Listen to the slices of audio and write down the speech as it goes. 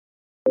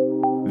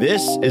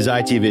This is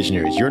IT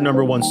Visionaries, your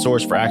number one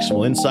source for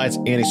actionable insights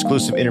and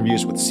exclusive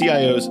interviews with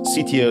CIOs,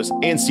 CTOs,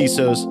 and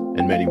CISOs,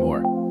 and many more.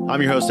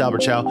 I'm your host,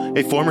 Albert Chow,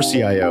 a former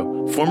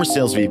CIO, former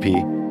sales VP,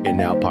 and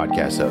now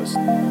podcast host.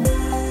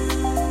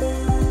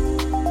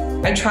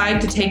 I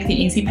tried to take the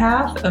easy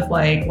path of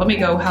let me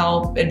go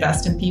help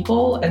invest in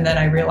people. And then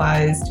I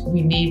realized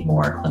we need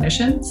more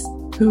clinicians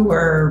who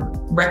are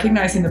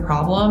recognizing the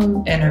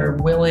problem and are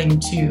willing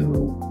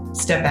to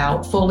step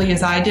out fully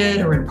as I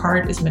did, or in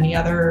part as many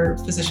other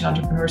physician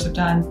entrepreneurs have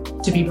done,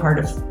 to be part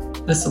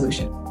of the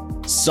solution.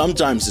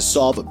 Sometimes to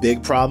solve a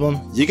big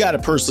problem, you got to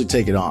personally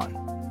take it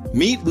on.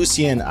 Meet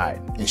Lucienne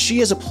Ide, and she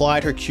has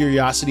applied her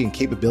curiosity and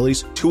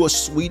capabilities to a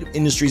suite of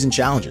industries and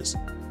challenges.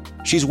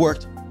 She's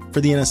worked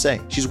for the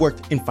NSA. She's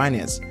worked in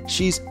finance.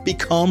 She's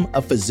become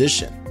a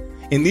physician.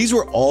 And these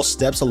were all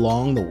steps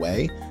along the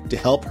way to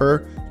help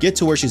her get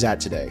to where she's at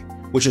today,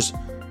 which is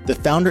the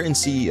founder and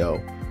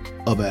CEO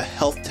of a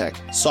health tech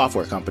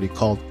software company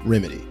called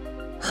Rimidi.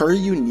 Her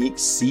unique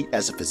seat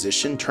as a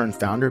physician turned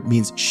founder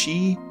means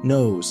she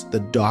knows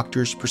the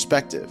doctor's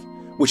perspective,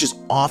 which is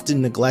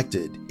often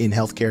neglected in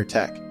healthcare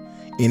tech.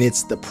 And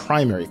it's the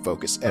primary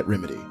focus at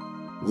Rimidi.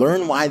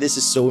 Learn why this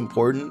is so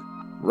important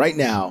right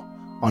now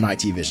on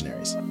IT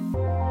Visionaries.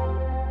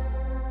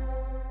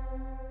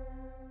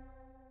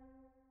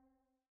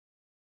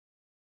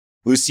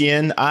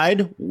 Lucienne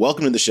Ide,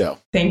 welcome to the show.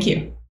 Thank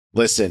you.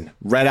 Listen,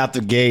 right out the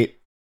gate,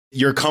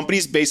 your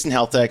company's based in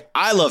health tech.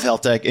 I love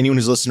health tech. Anyone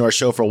who's listened to our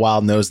show for a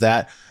while knows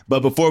that.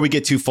 But before we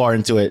get too far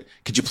into it,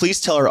 could you please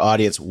tell our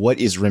audience what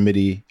is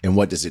Rimidi and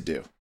what does it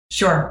do?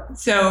 Sure.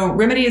 So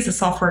Rimidi is a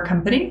software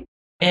company,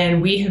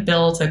 and we have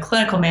built a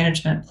clinical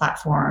management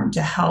platform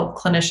to help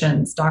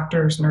clinicians,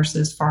 doctors,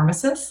 nurses,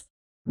 pharmacists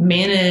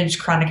manage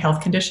chronic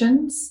health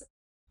conditions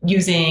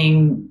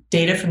using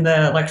data from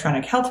the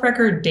electronic health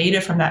record, data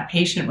from that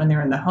patient when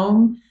they're in the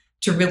home,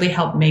 to really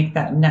help make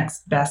that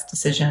next best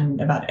decision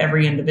about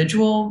every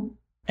individual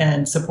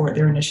and support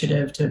their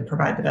initiative to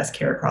provide the best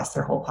care across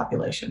their whole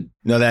population.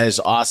 No, that is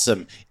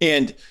awesome.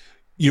 And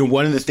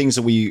one of the things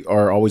that we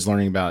are always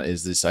learning about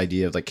is this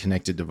idea of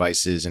connected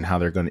devices and how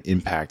they're going to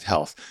impact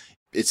health.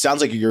 It sounds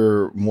like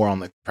you're more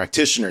on the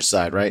practitioner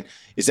side, right?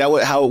 Is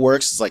that how it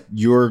works? It's like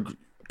you're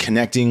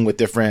connecting with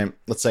different,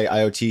 let's say,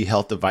 IoT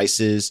health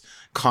devices,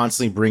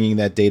 constantly bringing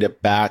that data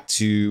back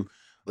to,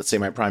 let's say,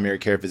 my primary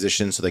care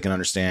physician so they can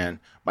understand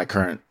my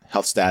current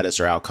health status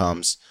or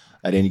outcomes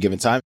at any given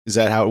time. Is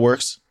that how it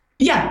works?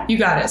 Yeah, you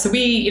got it. So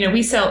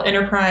we sell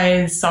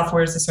enterprise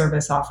software as a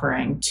service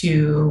offering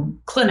to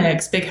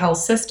clinics, big health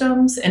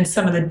systems, and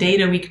some of the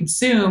data we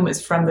consume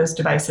is from those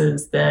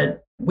devices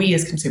that we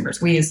as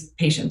consumers, we as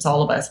patients,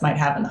 all of us might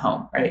have in the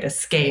home, right? A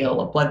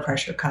scale, a blood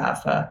pressure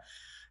cuff, a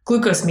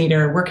glucose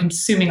meter. We're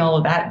consuming all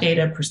of that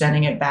data,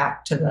 presenting it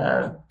back to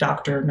the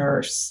doctor,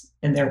 nurse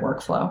in their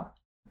workflow.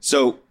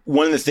 So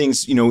one of the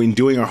things, in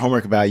doing our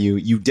homework about you,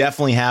 you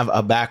definitely have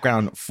a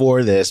background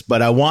for this,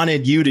 but I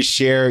wanted you to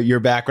share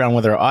your background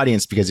with our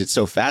audience because it's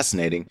so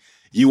fascinating.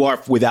 You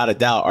are, without a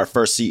doubt, our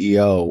first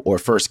CEO or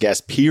first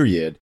guest,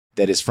 period,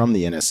 that is from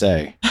the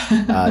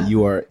NSA.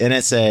 You are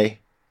NSA.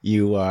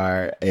 You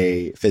are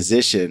a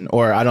physician,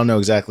 or I don't know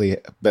exactly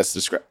best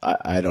describe.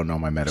 I don't know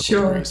my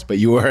medical degrees, but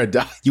you were a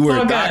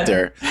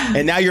doctor,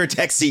 and now you're a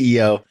tech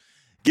CEO.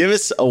 Give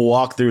us a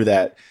walk through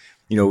that.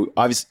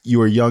 Obviously you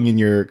were young in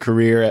your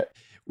career.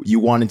 You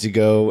wanted to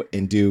go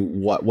and do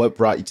what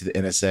brought you to the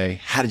NSA?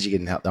 How did you get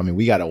in health? I mean,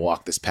 we got to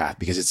walk this path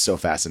because it's so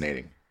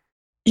fascinating.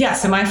 Yeah.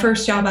 So my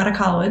first job out of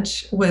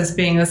college was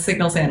being a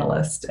signals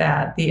analyst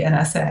at the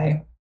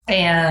NSA.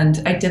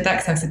 And I did that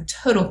because I was a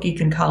total geek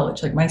in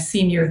college. My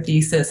senior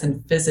thesis in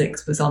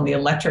physics was on the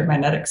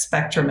electromagnetic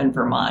spectrum in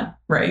Vermont,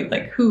 right?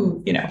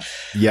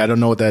 Yeah, I don't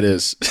know what that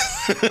is.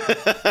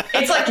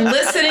 It's like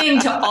listening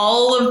to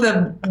all of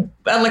the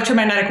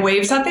electromagnetic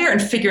waves out there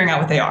and figuring out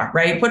what they are,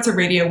 right? What's a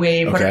radio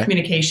wave? Okay. What are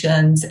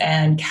communications?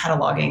 And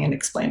cataloging and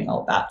explaining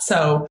all of that.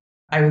 So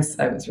I was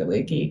really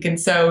a geek. And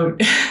so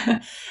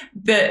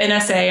the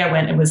NSA, I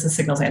went and was a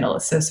signals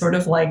analyst. So sort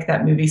of like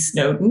that movie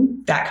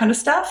Snowden, that kind of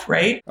stuff,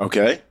 right?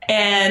 Okay.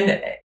 And,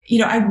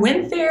 I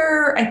went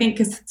there, I think,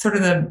 because sort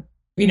of the,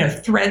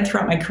 thread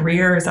throughout my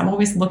career is I'm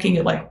always looking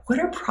at what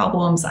are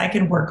problems I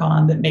can work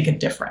on that make a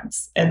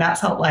difference? And that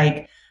felt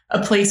like a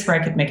place where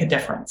I could make a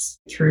difference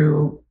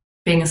through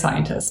being a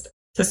scientist.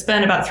 So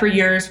spent about 3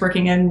 years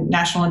working in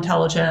national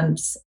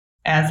intelligence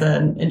as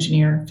an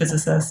engineer,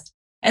 physicist.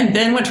 And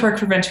then went to work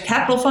for venture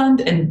capital fund,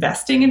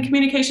 investing in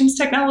communications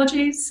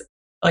technologies,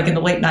 in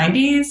the late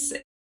 90s.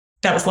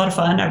 That was a lot of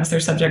fun. I was their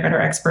subject matter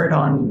expert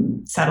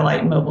on satellite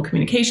and mobile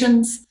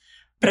communications.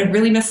 But I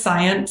really missed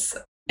science,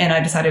 and I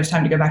decided it was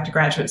time to go back to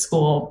graduate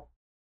school.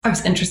 I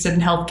was interested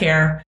in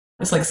healthcare. It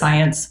was like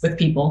science with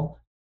people.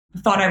 I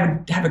thought I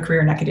would have a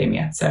career in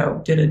academia.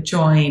 So did a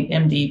joint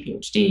MD,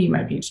 PhD. My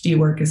PhD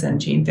work is in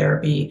gene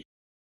therapy.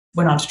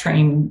 Went on to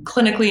train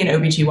clinically in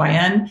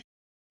OBGYN.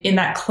 In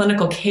that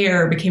clinical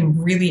care,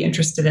 became really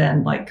interested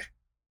in what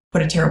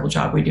a terrible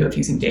job we do of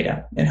using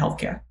data in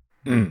healthcare.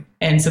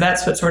 And so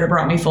that's what sort of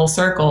brought me full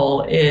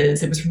circle.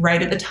 Is it was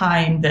right at the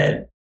time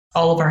that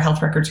all of our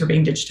health records were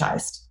being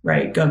digitized,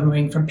 right?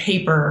 Going from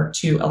paper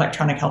to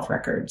electronic health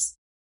records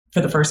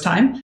for the first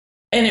time.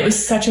 And it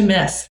was such a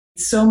miss.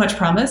 So much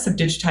promise of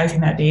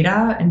digitizing that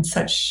data and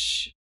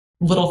such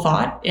little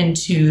thought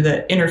into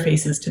the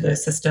interfaces to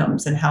those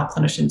systems and how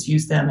clinicians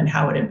use them and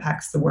how it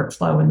impacts the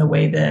workflow and the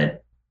way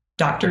that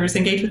doctors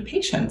engage with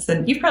patients.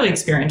 And you've probably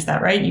experienced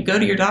that, right? You go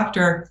to your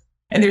doctor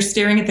and they're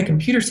staring at the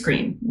computer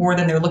screen more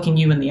than they're looking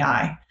you in the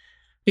eye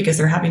because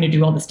they're having to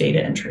do all this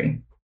data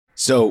entry.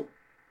 So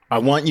I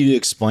want you to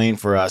explain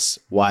for us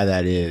why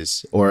that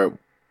is, or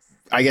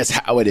I guess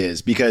how it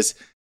is, because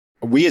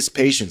we as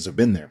patients have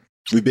been there.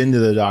 We've been to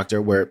the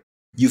doctor where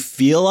you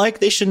feel like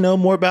they should know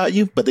more about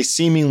you, but they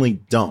seemingly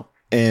don't.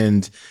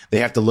 And they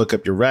have to look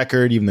up your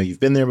record, even though you've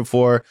been there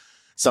before.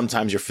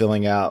 Sometimes you're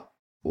filling out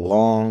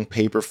long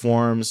paper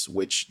forms,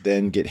 which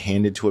then get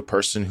handed to a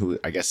person who,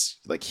 I guess,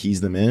 like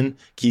keys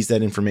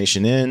that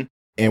information in.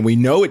 And we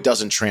know it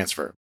doesn't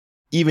transfer.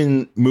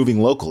 Even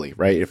moving locally,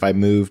 right? If I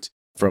moved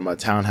from a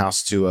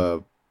townhouse to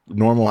a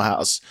normal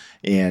house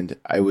and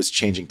I was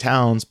changing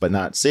towns, but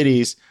not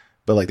cities,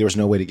 but like there was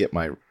no way to get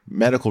my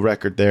medical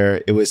record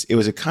there. It was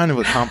a kind of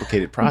a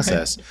complicated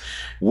process. Right.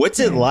 What's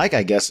it like,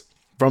 I guess,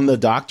 from the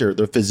doctor,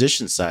 the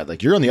physician side?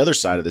 Like you're on the other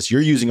side of this.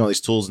 You're using all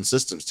these tools and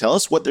systems. Tell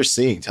us what they're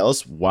seeing. Tell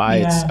us why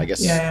it's, I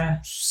guess,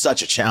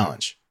 such a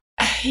challenge.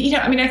 I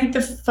think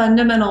the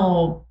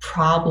fundamental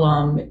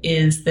problem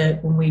is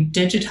that when we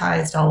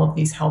digitized all of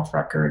these health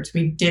records,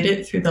 we did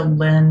it through the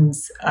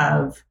lens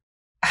of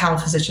how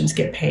physicians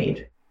get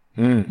paid.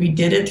 We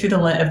did it through the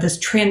lens of this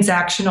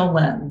transactional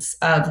lens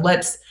of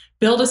let's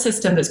build a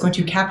system that's going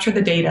to capture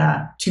the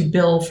data to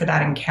bill for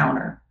that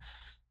encounter.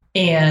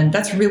 And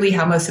that's really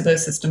how most of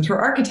those systems were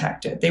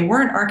architected. They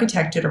weren't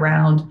architected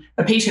around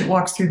a patient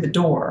walks through the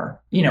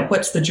door.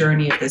 What's the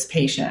journey of this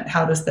patient?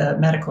 How does the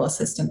medical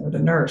assistant or the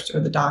nurse or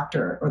the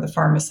doctor or the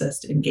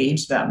pharmacist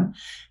engage them?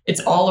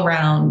 It's all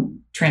around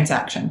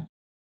transaction.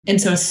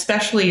 And so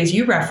especially as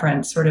you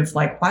reference sort of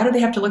like, why do they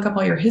have to look up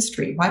all your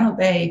history? Why don't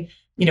they,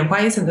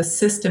 why isn't the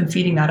system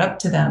feeding that up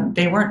to them?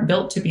 They weren't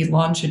built to be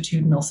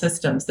longitudinal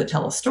systems that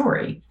tell a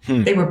story.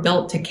 They were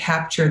built to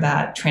capture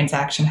that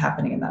transaction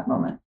happening in that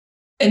moment.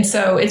 And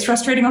so it's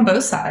frustrating on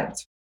both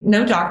sides.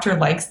 No doctor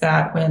likes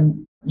that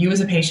when you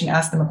as a patient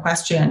ask them a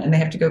question and they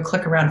have to go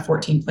click around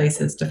 14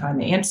 places to find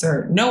the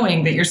answer,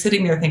 knowing that you're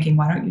sitting there thinking,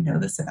 why don't you know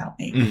this about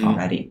me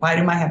already? Why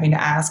am I having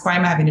to ask? Why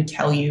am I having to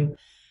tell you?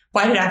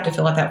 Why did I have to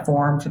fill out that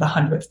form for the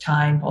 100th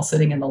time while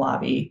sitting in the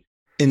lobby?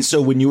 And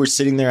so when you were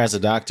sitting there as a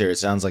doctor, it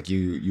sounds like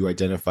you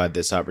identified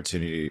this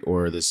opportunity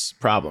or this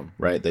problem,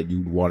 right, that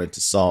you wanted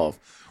to solve.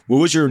 What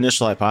was your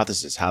initial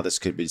hypothesis, how this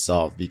could be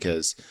solved?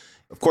 Because,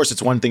 of course,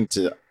 it's one thing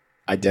to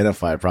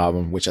identify a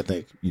problem, which I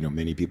think,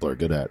 many people are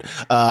good at.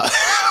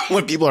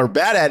 What people are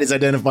bad at is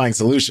identifying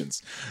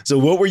solutions. So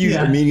what were you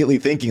immediately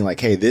thinking? Like,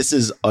 hey, this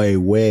is a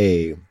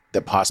way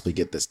to possibly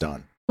get this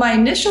done. My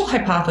initial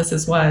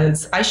hypothesis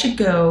was I should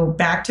go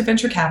back to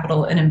venture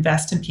capital and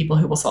invest in people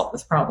who will solve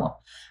this problem.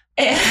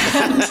 And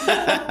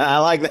I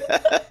like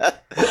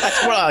that.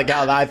 That's more like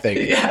how I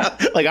think. Yeah.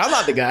 Like, I'm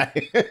not the guy.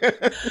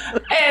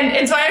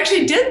 and so I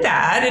actually did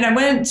that. And I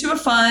went to a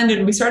fund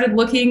and we started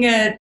looking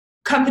at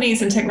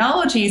companies and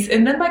technologies.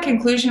 And then my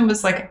conclusion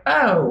was like,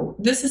 oh,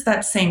 this is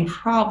that same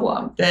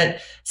problem,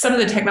 that some of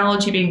the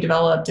technology being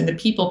developed and the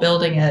people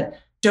building it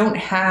don't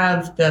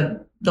have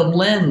the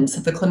lens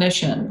of the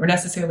clinician or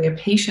necessarily a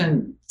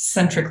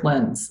patient-centric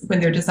lens when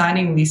they're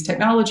designing these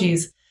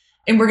technologies.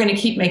 And we're going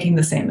to keep making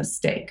the same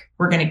mistake.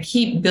 We're going to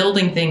keep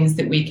building things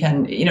that we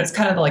can, it's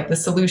kind of like the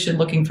solution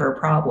looking for a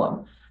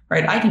problem,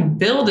 right? I can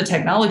build a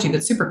technology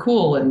that's super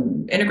cool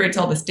and integrates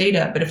all this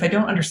data, but if I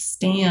don't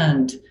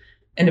understand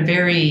in a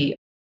very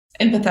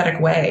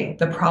empathetic way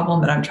the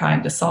problem that I'm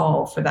trying to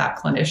solve for that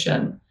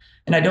clinician,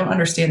 and I don't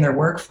understand their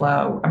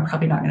workflow, I'm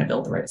probably not going to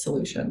build the right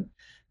solution.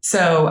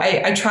 So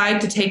I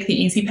tried to take the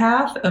easy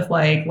path of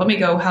like, let me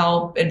go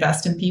help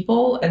invest in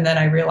people. And then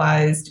I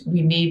realized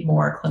we need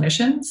more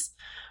clinicians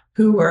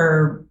who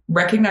are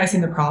recognizing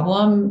the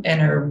problem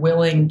and are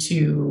willing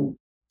to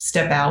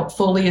step out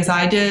fully as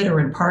I did, or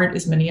in part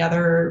as many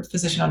other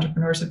physician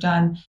entrepreneurs have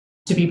done,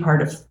 to be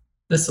part of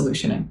the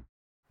solutioning.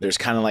 There's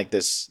kind of like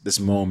this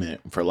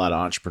moment for a lot of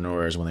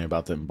entrepreneurs when they're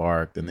about to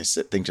embark, and they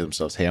think to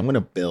themselves, hey, I'm going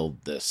to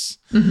build this.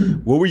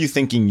 What were you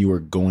thinking you were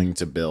going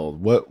to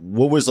build? What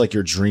was like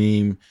your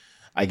dream,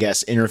 I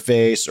guess,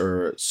 interface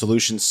or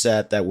solution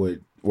set that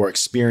would, or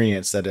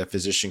experience that a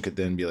physician could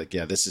then be like,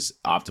 yeah, this is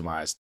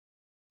optimized?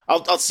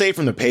 I'll say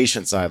from the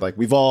patient side, like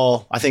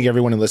I think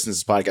everyone who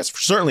listens to this podcast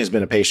certainly has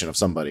been a patient of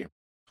somebody.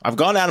 I've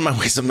gone out of my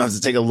way sometimes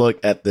to take a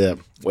look at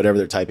whatever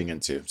they're typing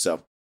into.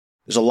 So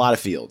there's a lot of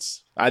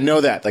fields. I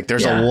know that. Like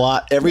there's a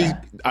lot.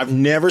 I've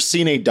never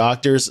seen a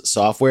doctor's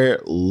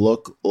software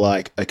look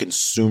like a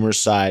consumer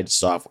side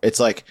software. It's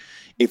like,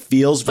 it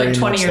feels very like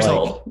 20 much years like,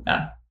 old.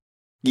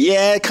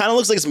 Yeah, it kind of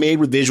looks like it's made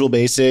with Visual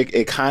Basic.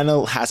 It kind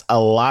of has a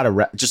lot of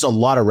just a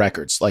lot of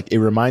records. Like it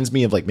reminds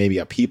me of like maybe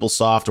a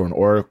PeopleSoft or an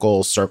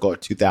Oracle Circle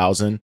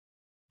 2000.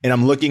 And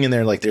I'm looking in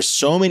there like there's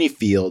so many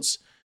fields,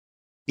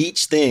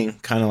 each thing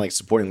kind of like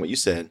supporting what you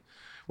said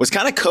was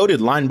kind of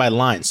coded line by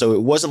line. So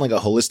it wasn't like a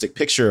holistic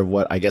picture of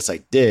what I guess I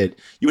did.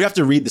 You would have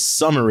to read the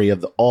summary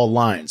of all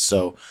lines.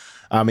 So,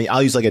 I mean,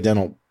 I'll use like a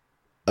dental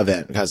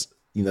event because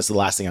that's the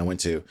last thing I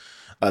went to.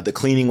 The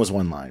cleaning was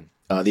one line.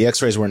 The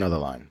x-rays were another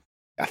line.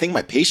 I think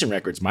my patient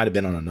records might have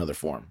been on another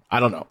form.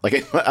 I don't know. Like,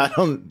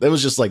 it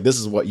was just like, this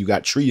is what you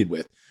got treated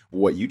with.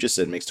 What you just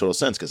said makes total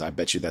sense because I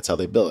bet you that's how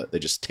they bill it. They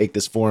just take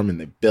this form and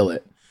they bill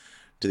it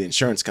to the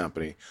insurance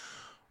company.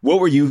 What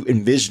were you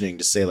envisioning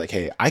to say like,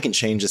 hey, I can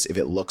change this if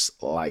it looks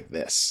like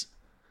this?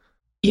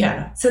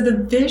 Yeah. So the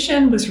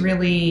vision was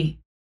really,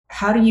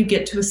 how do you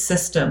get to a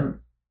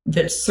system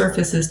that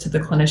surfaces to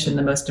the clinician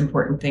the most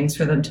important things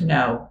for them to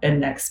know and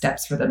next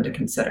steps for them to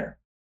consider?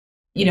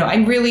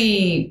 I'm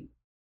really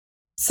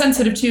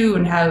sensitive to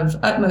and have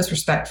utmost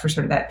respect for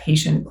sort of that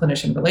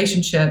patient-clinician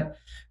relationship,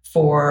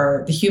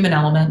 for the human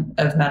element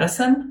of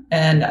medicine.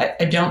 And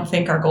I don't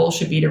think our goal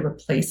should be to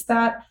replace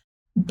that.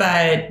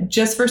 But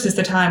just versus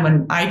the time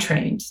when I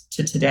trained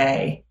to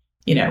today,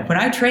 when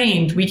I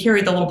trained, we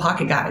carried the little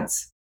pocket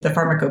guides, the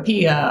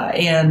pharmacopoeia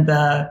and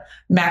the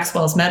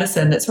Maxwell's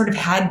medicine that sort of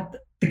had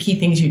the key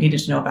things you needed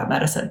to know about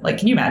medicine. Like,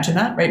 can you imagine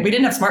that, right? We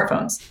didn't have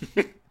smartphones.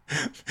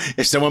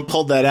 If someone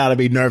pulled that out, I'd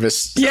be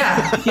nervous.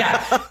 Yeah.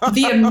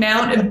 The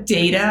amount of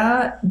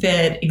data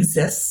that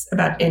exists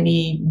about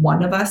any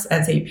one of us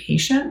as a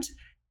patient,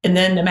 and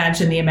then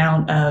imagine the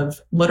amount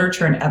of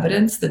literature and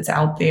evidence that's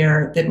out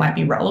there that might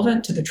be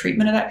relevant to the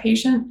treatment of that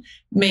patient,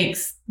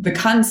 makes the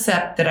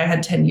concept that I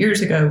had 10 years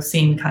ago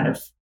seem kind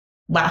of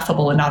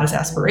laughable and not as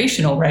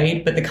aspirational,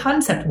 right? But the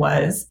concept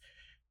was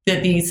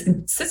that these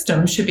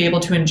systems should be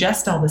able to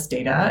ingest all this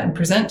data and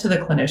present to the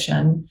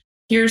clinician.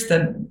 Here's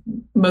the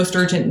most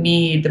urgent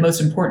need, the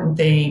most important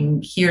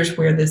thing. Here's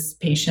where this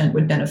patient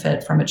would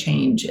benefit from a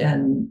change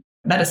in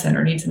medicine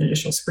or needs an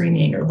additional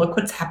screening, or look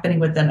what's happening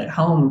with them at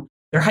home.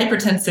 They're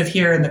hypertensive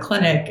here in the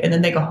clinic, and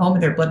then they go home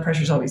and their blood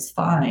pressure is always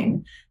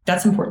fine.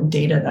 That's important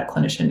data that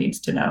clinician needs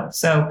to know.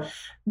 So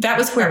that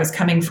was where I was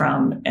coming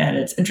from. And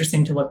it's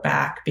interesting to look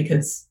back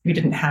because we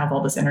didn't have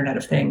all this Internet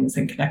of Things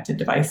and connected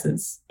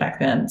devices back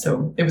then.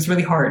 So it was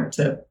really hard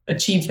to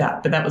achieve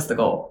that, but that was the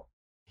goal.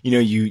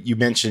 You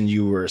mentioned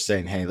you were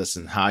saying, hey,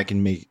 listen, how I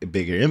can make a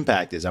bigger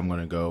impact is I'm going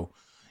to go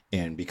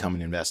and become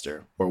an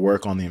investor or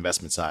work on the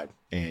investment side.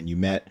 And you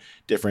met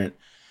different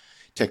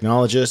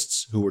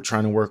technologists who were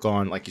trying to work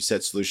on, like you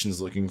said,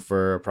 solutions, looking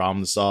for a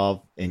problem to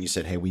solve. And you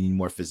said, hey, we need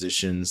more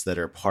physicians that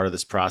are part of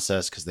this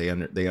process because they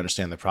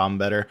understand the problem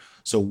better.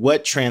 So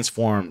what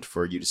transformed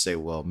for you to say,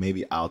 well,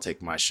 maybe I'll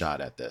take my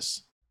shot at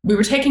this? We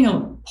were taking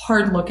a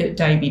hard look at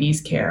diabetes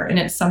care. And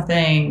it's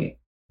something,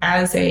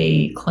 as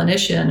a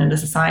clinician and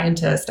as a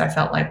scientist, I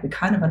felt like we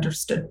kind of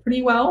understood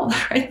pretty well,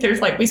 right?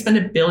 We spend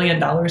 $1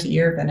 billion a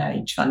year of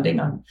NIH funding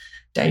on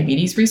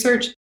diabetes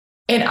research.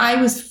 And I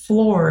was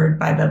floored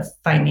by the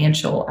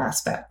financial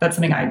aspect. That's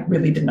something I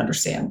really didn't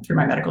understand through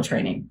my medical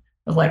training,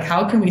 of like,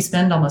 how can we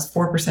spend almost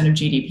 4% of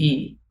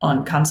GDP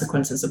on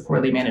consequences of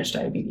poorly managed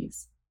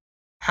diabetes?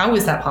 How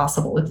is that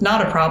possible? It's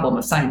not a problem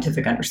of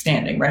scientific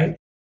understanding, right?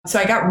 So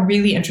I got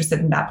really interested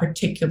in that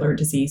particular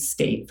disease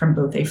state from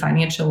both a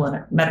financial and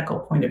a medical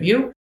point of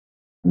view.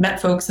 Met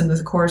folks in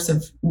the course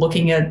of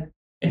looking at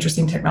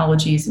interesting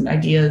technologies and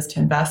ideas to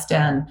invest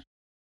in.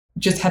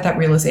 Just had that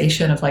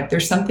realization of like,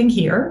 there's something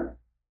here,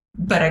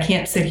 but I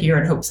can't sit here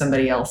and hope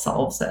somebody else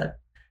solves it.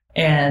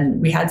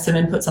 And we had some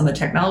inputs on the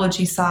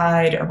technology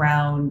side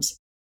around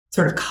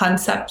sort of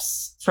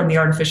concepts from the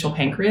artificial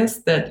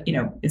pancreas that,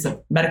 is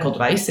a medical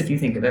device, if you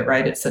think of it,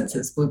 right? It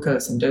senses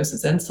glucose and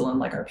doses insulin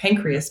like our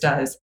pancreas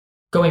does.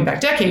 Going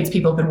back decades,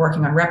 people have been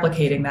working on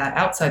replicating that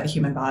outside the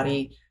human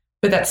body.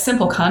 But that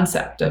simple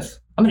concept of,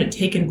 I'm going to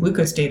take in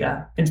glucose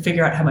data and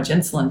figure out how much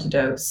insulin to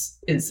dose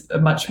is a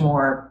much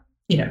more,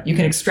 you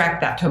can extract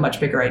that to a much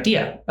bigger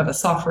idea of a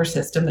software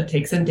system that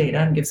takes in data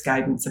and gives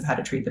guidance of how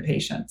to treat the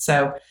patient.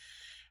 So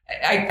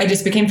I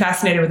just became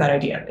fascinated with that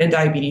idea in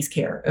diabetes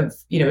care of,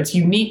 it's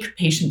unique.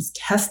 Patients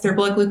test their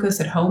blood glucose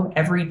at home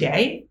every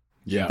day.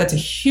 Yeah. That's a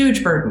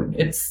huge burden.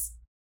 It's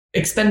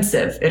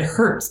expensive. It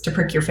hurts to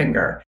prick your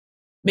finger.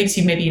 Makes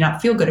you maybe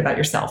not feel good about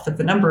yourself that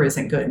the number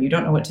isn't good and you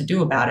don't know what to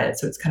do about it.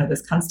 So it's kind of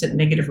this constant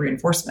negative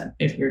reinforcement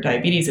if your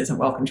diabetes isn't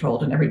well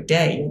controlled, and every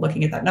day you're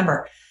looking at that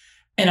number.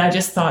 And I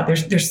just thought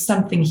there's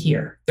something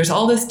here. There's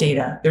all this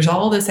data. There's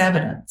all this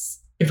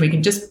evidence. If we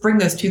can just bring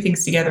those two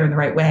things together in the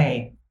right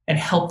way and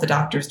help the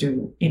doctors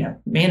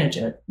manage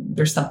it,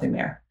 there's something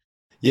there.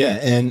 Yeah.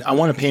 And I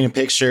want to paint a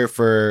picture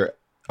for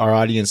our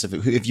audience.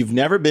 If you've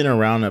never been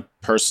around a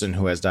person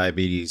who has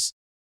diabetes,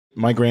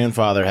 my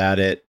grandfather had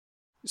it.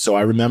 So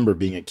I remember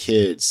being a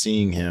kid,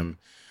 seeing him,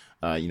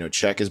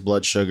 check his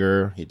blood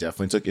sugar. He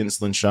definitely took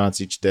insulin shots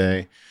each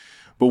day.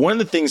 But one of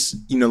the things,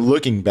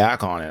 looking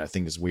back on it, I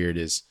think is weird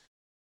is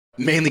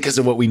mainly because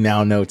of what we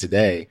now know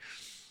today.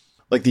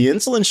 Like the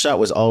insulin shot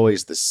was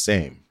always the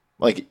same,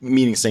 like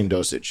meaning same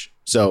dosage.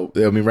 So,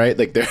 right?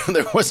 Like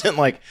there wasn't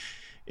like,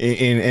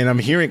 and I'm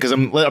hearing, because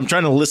I'm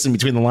trying to listen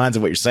between the lines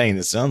of what you're saying.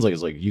 It sounds like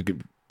it's like you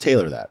could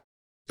tailor that.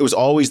 It was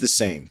always the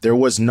same. There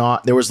was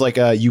like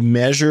you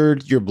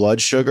measured your blood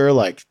sugar.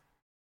 Like,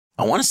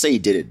 I want to say you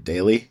did it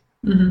daily.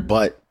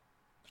 But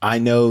I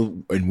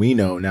know, and we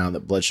know now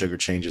that blood sugar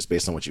changes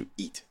based on what you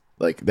eat.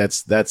 Like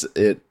that's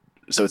it.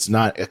 So it's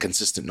not a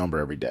consistent number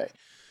every day.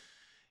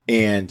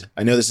 And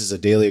I know this is a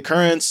daily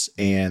occurrence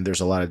and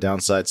there's a lot of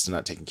downsides to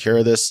not taking care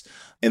of this.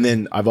 And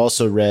then I've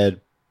also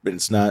read, and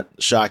it's not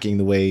shocking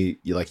the way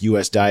like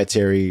US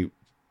dietary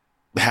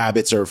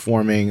habits are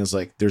forming. It's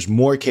like there's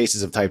more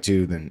cases of type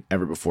 2 than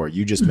ever before.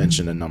 You just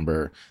mentioned a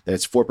number that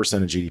it's 4%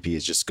 of GDP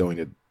is just going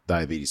to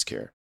diabetes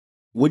care.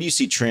 What do you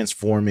see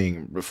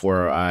transforming before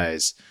our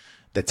eyes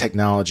that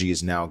technology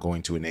is now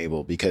going to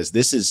enable? Because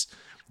this is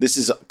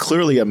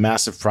clearly a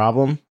massive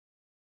problem.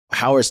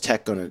 How is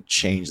tech going to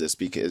change this?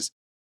 Because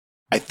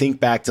I think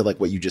back to like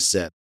what you just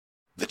said,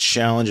 the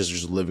challenges are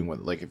just living with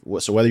it. Like,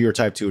 so whether you're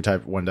type 2 or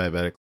type 1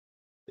 diabetic,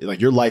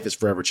 like your life is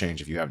forever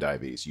changed if you have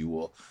diabetes. You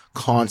will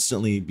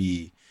constantly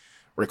be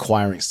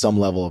requiring some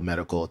level of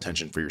medical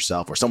attention for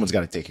yourself, or someone's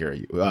got to take care of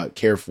you,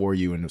 care for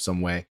you in some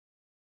way.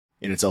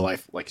 And it's a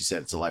life, like you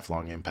said, it's a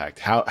lifelong impact.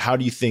 How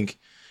do you think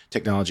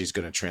technology is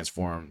going to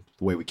transform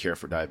the way we care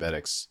for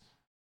diabetics?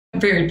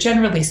 Very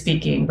generally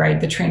speaking, right,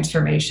 the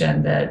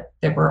transformation that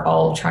we're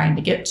all trying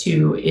to get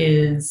to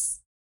is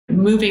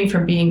moving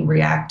from being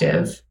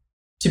reactive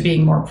to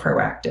being more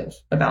proactive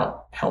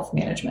about health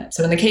management.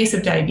 So in the case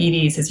of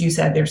diabetes, as you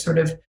said, there's sort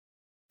of,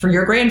 for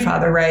your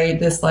grandfather, right,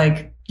 this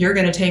like, you're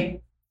going to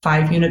take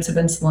 5 units of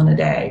insulin a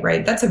day,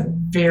 right? That's a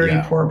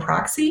very poor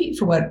proxy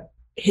for what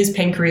his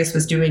pancreas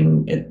was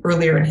doing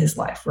earlier in his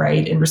life,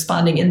 right? And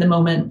responding in the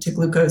moment to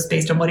glucose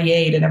based on what he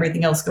ate and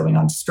everything else going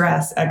on,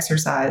 stress,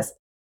 exercise.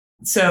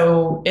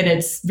 So, and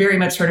it's very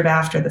much sort of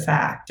after the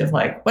fact of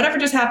like, whatever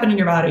just happened in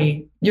your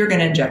body, you're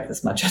going to inject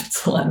this much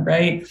insulin,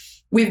 right?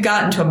 We've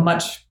gotten to a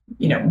much,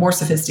 more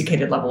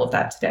sophisticated level of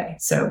that today.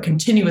 So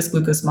continuous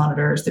glucose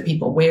monitors that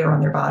people wear on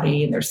their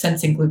body, and they're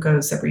sensing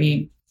glucose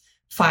every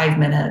 5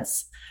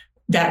 minutes.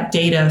 That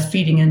data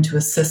feeding into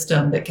a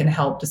system that can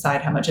help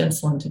decide how much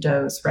insulin to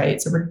dose,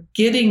 right? So we're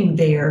getting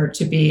there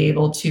to be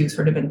able to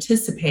sort of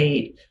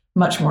anticipate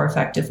much more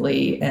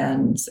effectively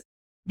and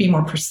be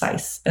more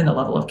precise in the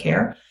level of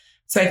care.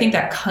 So I think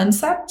that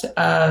concept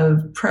of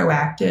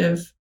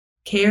proactive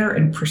care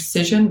and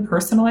precision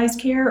personalized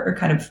care are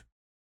kind of,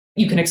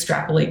 you can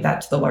extrapolate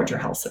that to the larger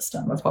health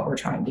system of what we're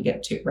trying to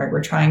get to, right?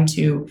 We're trying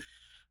to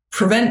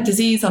prevent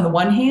disease on the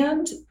one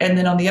hand, and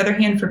then on the other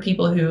hand, for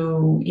people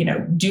who,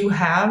 do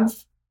have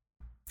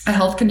a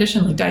health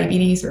condition like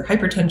diabetes or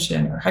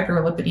hypertension or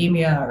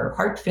hyperlipidemia or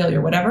heart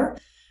failure, whatever,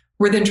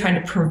 we're then trying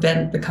to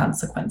prevent the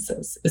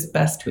consequences as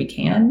best we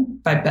can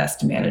by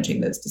best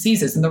managing those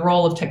diseases. And the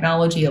role of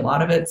technology, a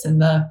lot of it's in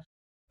the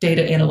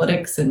data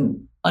analytics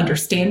and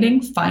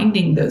understanding,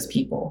 finding those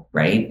people,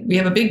 right? We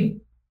have a big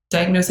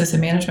diagnosis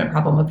and management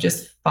problem of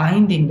just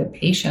finding the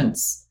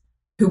patients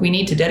who we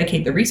need to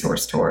dedicate the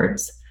resource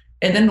towards.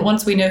 And then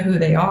once we know who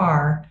they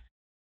are,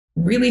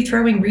 really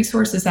throwing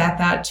resources at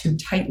that to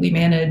tightly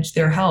manage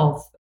their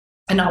health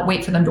and not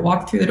wait for them to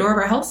walk through the door of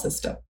our health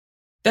system.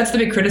 That's the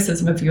big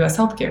criticism of US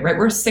healthcare, right?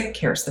 We're a sick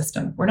care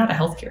system. We're not a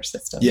healthcare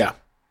system. Yeah.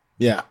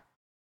 Yeah.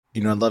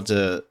 I'd love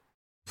to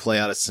play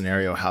out a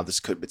scenario how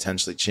this could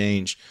potentially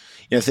change.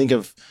 Think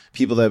of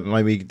people that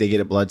maybe they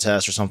get a blood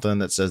test or something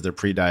that says they're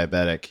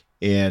pre-diabetic.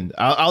 And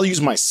I'll use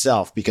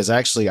myself because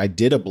actually I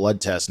did a blood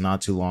test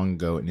not too long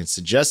ago, and it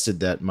suggested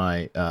that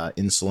my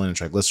insulin and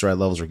triglyceride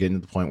levels were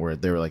getting to the point where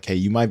they were like, hey,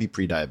 you might be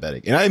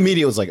pre-diabetic. And I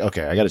immediately was like,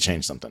 okay, I got to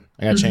change something.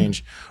 I got to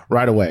change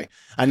right away.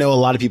 I know a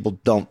lot of people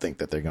don't think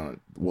that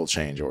will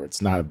change, or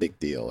it's not a big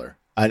deal. Or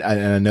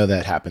I know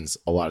that happens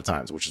a lot of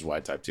times, which is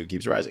why type 2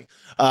 keeps rising.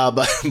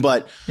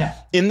 But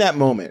in that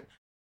moment,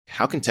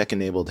 how can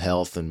tech-enabled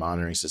health and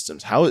monitoring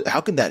systems, how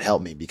can that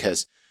help me?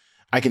 Because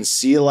I can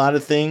see a lot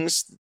of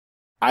things.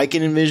 I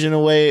can envision a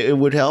way it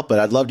would help, but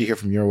I'd love to hear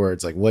from your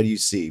words. Like, what do you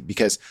see?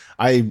 Because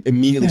I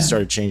immediately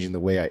started changing the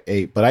way I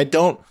ate, but I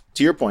don't,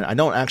 to your point, I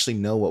don't actually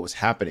know what was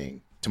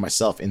happening to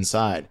myself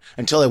inside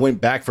until I went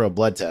back for a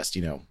blood test,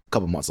 a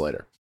couple months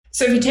later.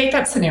 So if you take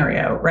that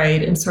scenario,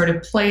 right, and sort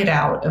of play it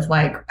out of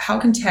like, how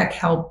can tech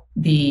help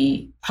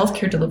the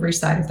healthcare delivery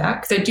side of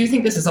that? Because I do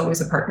think this is always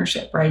a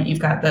partnership, right? You've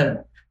got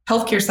the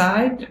healthcare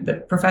side, the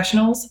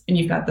professionals, and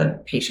you've got the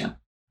patient.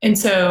 And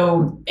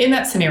so in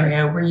that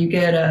scenario where you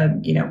get a,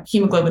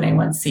 hemoglobin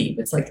A1C,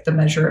 that's like the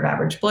measure of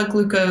average blood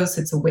glucose.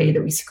 It's a way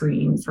that we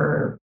screen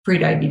for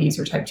prediabetes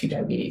or type 2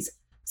 diabetes.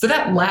 So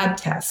that lab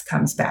test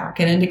comes back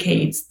and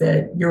indicates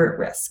that you're at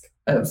risk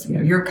of,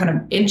 you're kind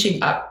of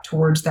inching up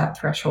towards that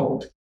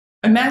threshold.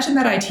 Imagine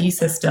that IT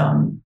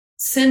system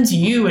sends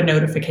you a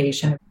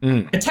notification,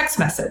 a text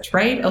message,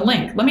 right? A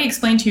link. Let me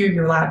explain to you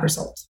your lab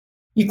results.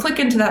 You click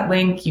into that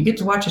link, you get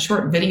to watch a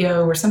short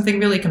video or something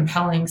really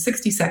compelling,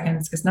 60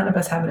 seconds, because none of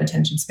us have an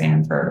attention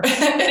span for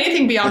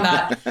anything beyond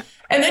that.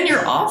 And then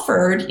you're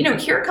offered,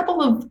 here are a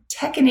couple of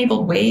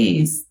tech-enabled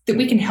ways that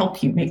we can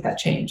help you make that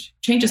change.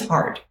 Change is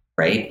hard,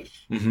 right?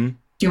 Mm-hmm. Do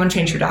you want to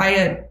change your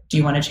diet? Do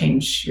you want to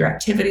change your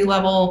activity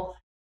level?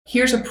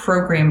 Here's a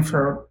program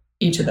for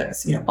each of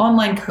those,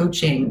 online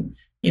coaching.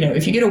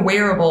 If you get a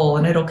wearable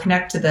and it'll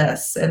connect to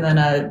this, and then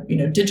a,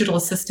 digital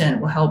assistant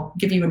will help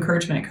give you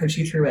encouragement and coach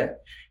you through it.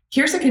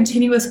 here's a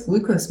continuous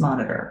glucose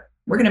monitor.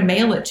 We're going to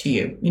mail it to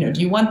you.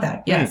 Do you want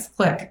that? Yes,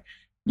 click.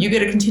 You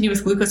get a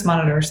continuous glucose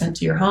monitor sent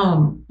to your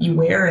home. You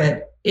wear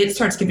it. It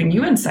starts giving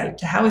you insight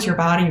to how is your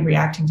body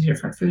reacting to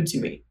different foods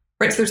you eat,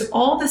 right? So there's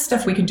all this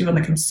stuff we can do on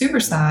the consumer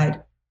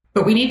side,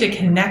 but we need to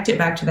connect it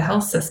back to the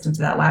health system,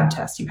 to that lab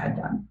test you had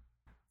done.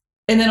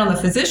 And then on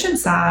the physician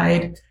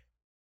side,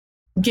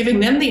 giving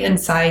them the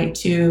insight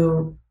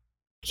to,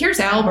 here's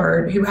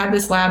Albert, who had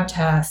this lab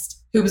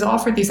test, who was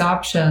offered these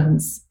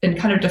options, and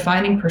kind of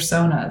defining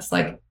personas.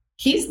 Like,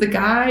 he's the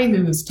guy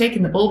who's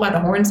taking the bull by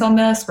the horns on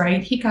this,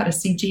 right? He got a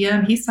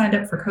CGM, he signed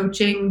up for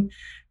coaching.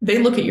 They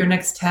look at your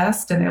next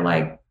test and they're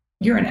like,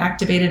 you're an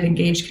activated,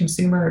 engaged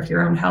consumer of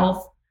your own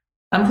health.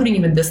 I'm putting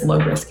you in this low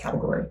risk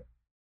category.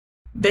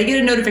 They get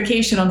a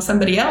notification on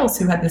somebody else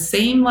who had the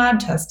same lab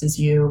test as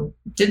you,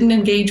 didn't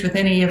engage with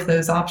any of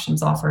those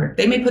options offered.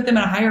 They may put them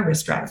in a higher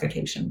risk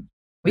stratification.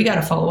 We got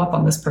to follow up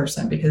on this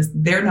person because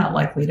they're not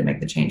likely to make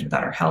the change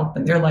without our help,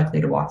 and they're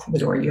likely to walk through the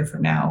door a year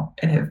from now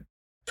and have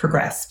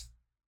progressed.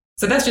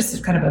 So that's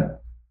just kind of a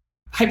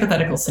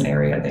hypothetical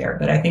scenario there.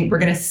 But I think we're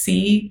going to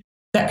see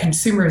that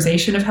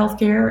consumerization of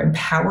healthcare,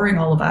 empowering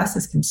all of us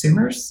as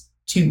consumers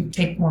to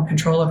take more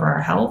control over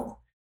our health.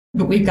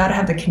 But we've got to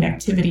have the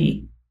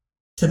connectivity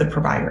to the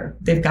provider.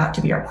 They've got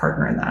to be our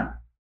partner in that.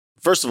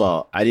 First of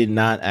all, I did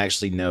not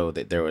actually know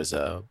that there was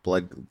a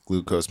blood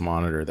glucose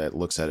monitor that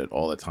looks at it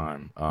all the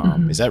time.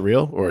 Is that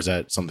real, or is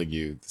that something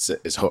you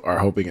are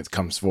hoping it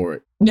comes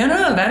forward? No,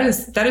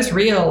 that is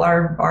real.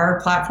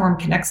 Our platform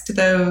connects to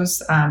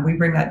those. We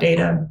bring that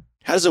data.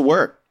 How does it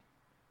work?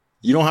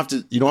 You don't have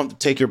to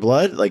take your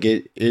blood. Like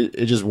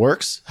it just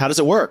works. How does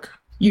it work?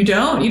 You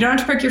don't have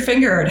to prick your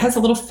finger. It has a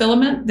little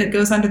filament that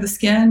goes under the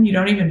skin. You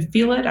don't even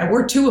feel it. I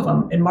wore 2 of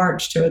them in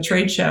March to a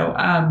trade show.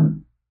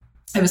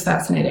 It was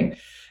fascinating.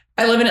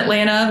 I live in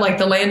Atlanta, like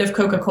the land of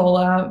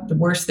Coca-Cola. The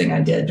worst thing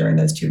I did during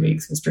those 2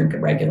 weeks was drink a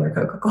regular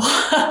Coca-Cola.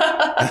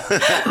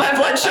 My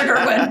blood sugar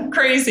went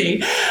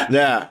crazy.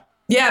 Yeah.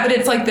 Yeah, but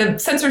it's like the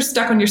sensor's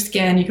stuck on your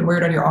skin. You can wear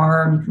it on your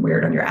arm. You can wear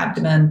it on your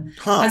abdomen.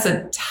 Huh. It has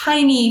a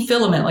tiny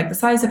filament, like the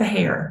size of a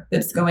hair,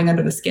 that's going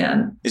under the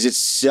skin. Is it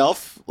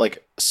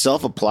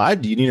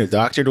self-applied? Do you need a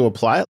doctor to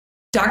apply it?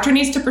 Doctor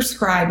needs to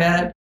prescribe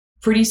it.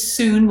 Pretty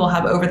soon we'll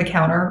have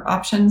over-the-counter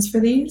options for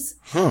these.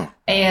 Huh.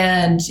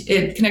 And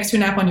it connects to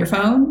an app on your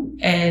phone,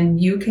 and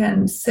you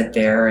can sit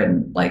there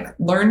and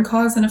learn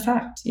cause and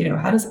effect.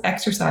 How does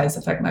exercise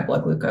affect my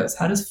blood glucose?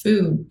 How does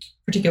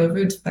particular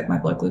foods affect my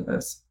blood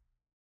glucose?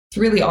 It's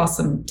really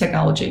awesome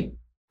technology.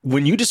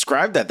 When you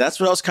described that, that's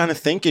what I was kind of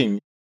thinking.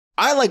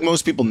 I, like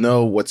most people,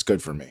 know what's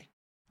good for me.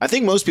 I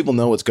think most people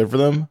know what's good for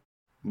them,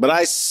 but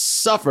I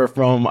suffer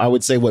from, I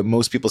would say, what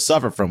most people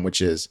suffer from, which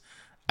is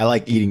I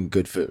like eating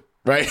good food,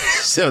 right?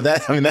 So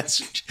that's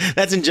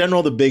in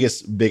general the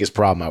biggest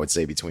problem, I would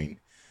say, between,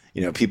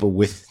 people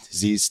with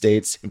disease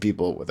states and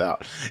people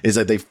without, is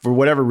that they, for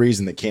whatever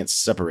reason, they can't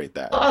separate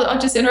that. I'll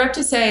just interrupt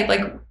to say,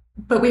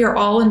 but we are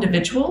all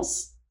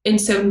individuals. And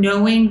so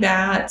knowing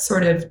that,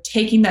 sort of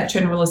taking that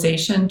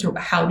generalization to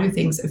how do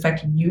things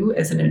affect you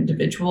as an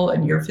individual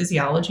and your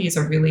physiology is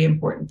a really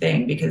important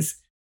thing, because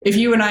if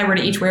you and I were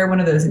to each wear one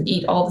of those and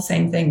eat all the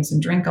same things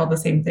and drink all the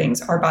same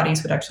things, our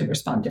bodies would actually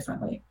respond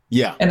differently.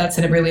 Yeah. And that's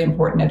a really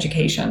important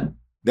education.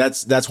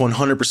 That's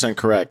 100%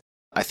 correct.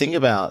 I think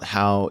about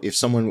how if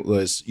someone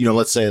was,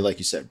 let's say, like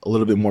you said, a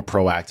little bit more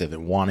proactive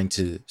and wanting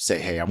to say,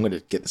 hey, I'm going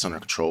to get this under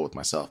control with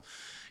myself.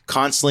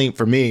 Constantly,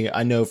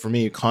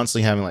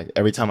 constantly having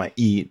every time I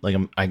eat,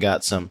 I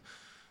got some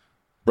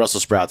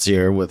Brussels sprouts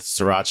here with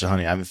sriracha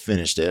honey. I haven't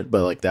finished it,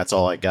 but that's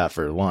all I got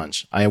for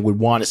lunch. I would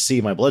want to see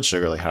my blood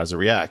sugar, how does it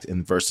react?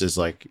 And versus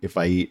if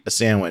I eat a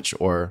sandwich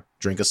or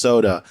drink a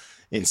soda,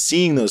 and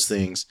seeing those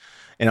things.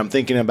 And I'm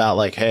thinking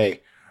about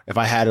hey, if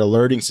I had an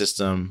alerting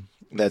system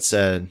that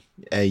said,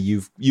 hey,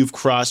 you've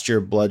crossed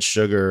your blood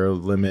sugar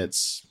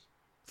limits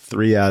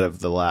 3 out of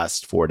the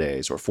last 4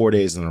 days or 4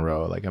 days in a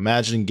row.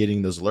 Imagine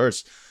getting those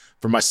alerts.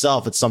 For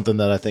myself, it's something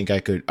that I think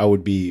I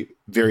would be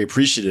very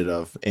appreciative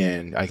of,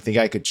 and I think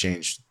I could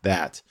change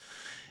that.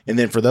 And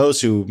then for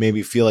those who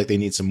maybe feel like they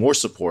need some more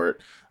support,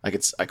 I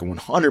can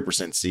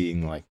 100%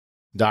 seeing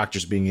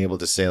doctors being able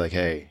to say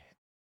hey,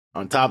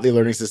 on top of the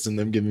alerting system,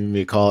 them giving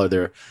me a call, or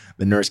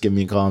the nurse giving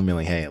me a call and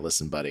being hey,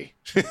 listen, buddy,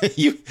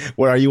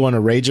 are you on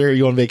a rager? Are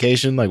you on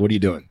vacation? What are you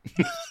doing?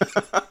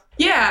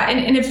 Yeah.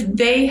 And if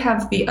they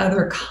have the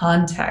other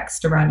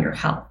context around your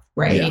health,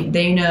 right? Yeah.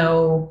 They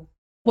know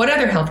what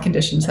other health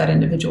conditions that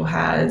individual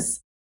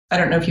has. I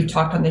don't know if you've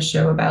talked on this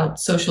show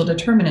about social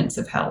determinants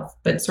of health,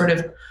 but sort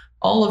of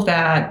all of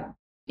that,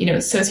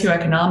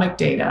 socioeconomic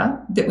data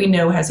that we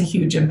know has a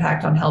huge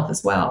impact on health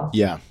as well.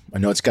 Yeah, I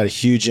know it's got a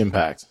huge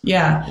impact.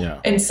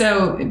 Yeah. And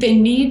so they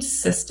need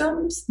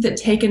systems that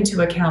take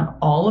into account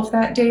all of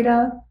that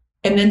data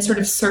and then sort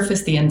of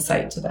surface the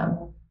insight to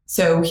them.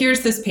 So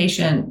here's this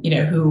patient,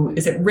 who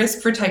is at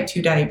risk for type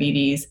 2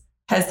 diabetes,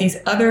 has these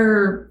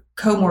other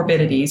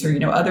comorbidities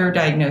or, other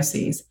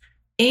diagnoses.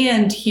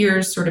 And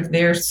here's sort of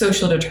their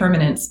social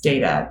determinants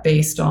data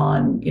based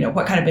on,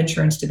 what kind of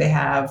insurance do they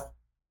have?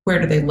 Where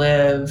do they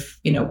live?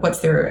 What's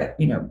their,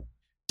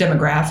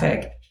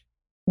 demographic,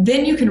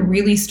 then you can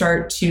really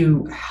start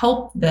to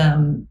help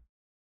them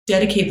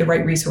dedicate the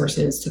right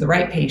resources to the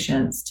right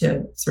patients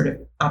to sort of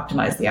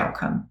optimize the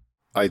outcome.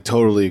 I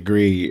totally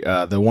agree.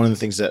 One of the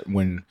things that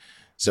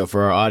so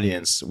for our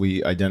audience,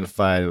 we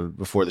identified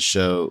before the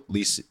show,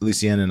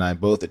 Lucienne and I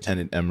both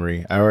attended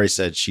Emory. I already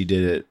said she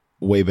did it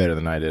way better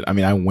than I did. I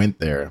mean, I went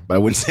there, but I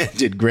wouldn't say I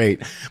did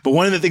great. But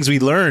one of the things we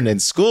learned in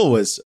school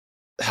was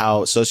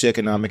how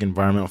socioeconomic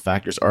environmental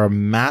factors are a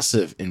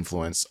massive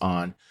influence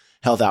on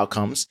health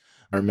outcomes.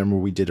 I remember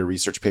we did a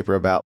research paper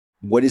about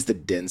what is the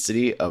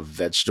density of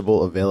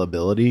vegetable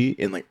availability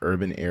in like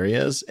urban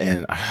areas.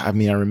 And I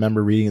mean, I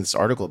remember reading this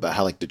article about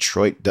how like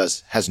Detroit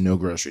has no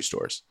grocery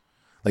stores.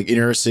 Like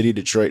inner city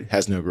Detroit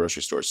has no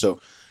grocery stores.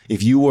 So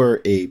if you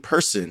were a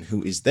person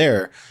who is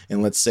there,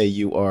 and let's say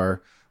you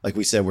are, like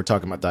we said, we're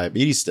talking about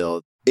diabetes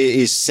still, it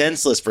is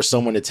senseless for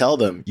someone to tell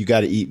them you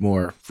got to eat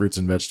more fruits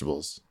and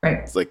vegetables. Right.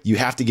 It's like you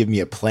have to give me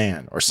a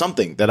plan or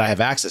something that I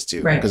have access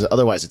to, right, because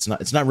otherwise it's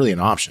not really an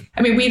option.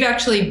 I mean, we've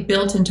actually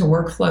built into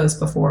workflows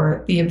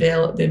before the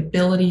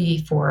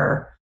ability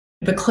for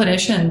the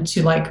clinician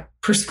to like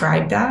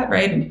prescribe that,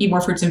 right, and eat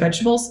more fruits and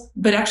vegetables,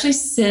 but actually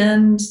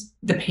send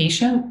the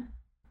patient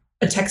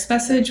a text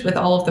message with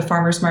all of the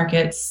farmers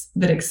markets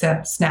that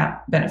accept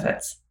SNAP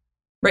benefits.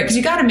 Right, because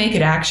you got to make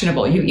it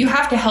actionable. You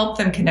have to help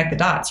them connect the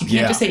dots. You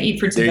can't just say eat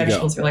fruits and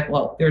vegetables. You're like,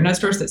 well, there are no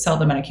stores that sell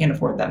them and I can't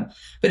afford them.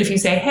 But if you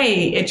say,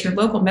 hey, at your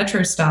local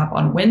Metro stop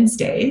on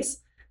Wednesdays,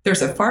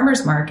 there's a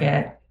farmer's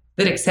market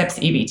that accepts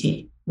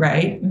EBT,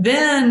 right?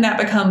 Then that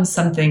becomes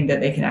something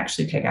that they can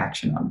actually take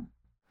action on.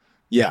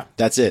 Yeah,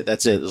 that's it.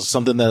 It's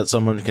something that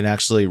someone can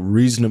actually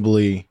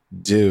reasonably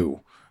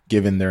do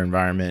given their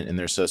environment and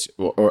their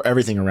or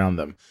everything around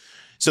them.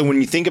 So when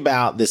you think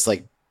about this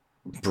like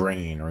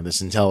brain or this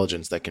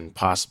intelligence that can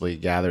possibly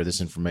gather this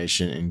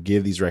information and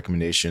give these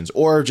recommendations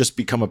or just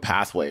become a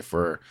pathway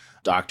for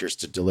doctors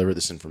to deliver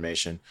this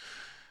information,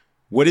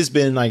 what has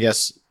been, I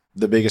guess,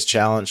 the biggest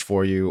challenge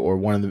for you, or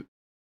one of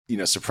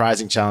the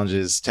surprising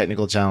challenges,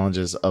 technical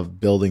challenges of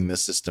building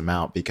this system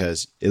out?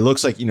 Because it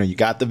looks like you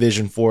got the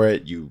vision for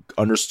it, you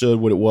understood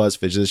what it was,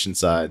 physician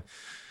side.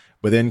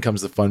 But then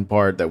comes the fun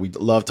part that we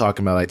love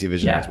talking about IT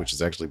Vision, which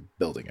is actually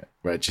building it,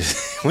 right?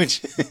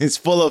 Which is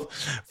full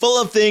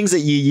of things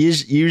that you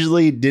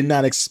usually did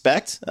not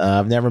expect.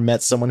 I've never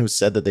met someone who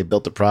said that they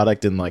built a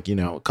product in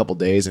a couple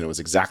days and it was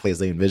exactly as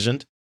they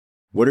envisioned.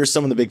 What are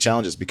some of the big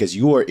challenges? Because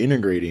you are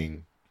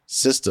integrating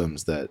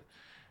systems that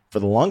for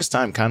the longest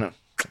time kind of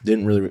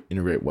didn't really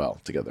integrate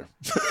well together.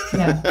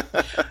 Yeah.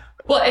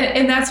 Well,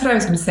 and that's what I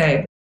was going to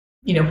say.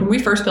 When we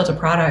first built a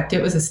product,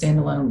 it was a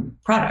standalone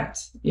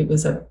product. It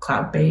was a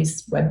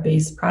cloud-based,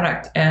 web-based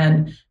product.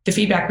 And the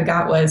feedback we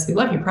got was, we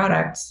love your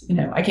product.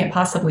 I can't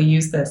possibly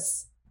use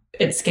this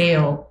at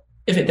scale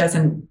if it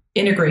doesn't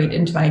integrate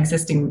into my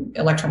existing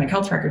electronic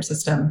health record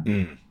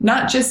system.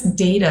 Not just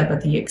data,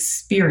 but the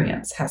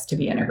experience has to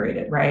be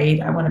integrated,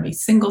 right? I want to be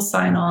single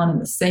sign-on in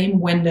the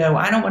same window.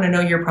 I don't want to know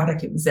your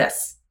product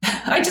exists.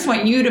 I just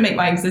want you to make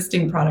my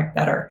existing product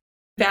better.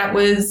 That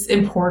was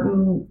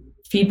important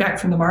feedback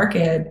from the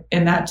market.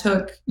 And that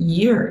took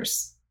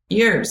years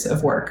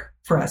of work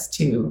for us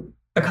to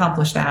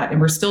accomplish that.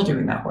 And we're still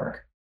doing that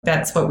work.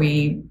 That's what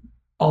we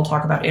all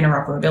talk about,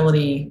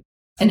 interoperability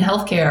in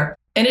healthcare.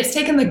 And it's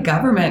taken the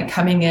government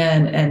coming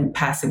in and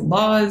passing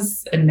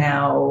laws, and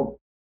now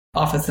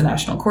Office of the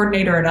National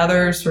Coordinator and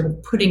others sort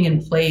of putting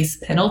in place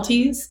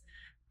penalties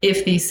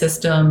if these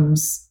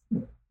systems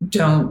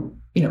don't,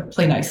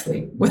 play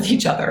nicely with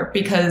each other,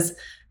 because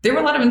there were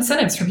a lot of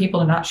incentives for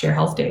people to not share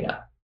health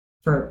data,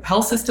 for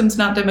health systems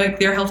not to make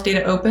their health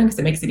data open, because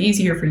it makes it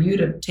easier for you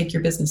to take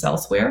your business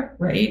elsewhere,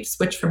 right?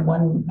 Switch from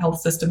one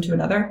health system to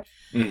another.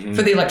 Mm-hmm.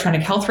 For the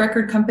electronic health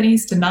record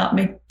companies to not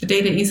make the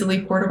data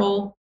easily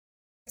portable.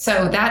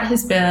 So that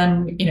has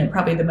been,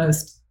 probably the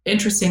most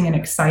interesting and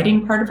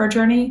exciting part of our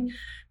journey,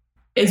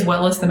 as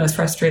well as the most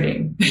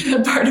frustrating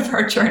part of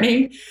our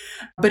journey.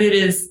 But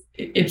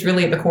it's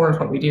really at the core of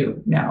what we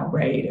do now,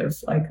 right? Of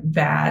like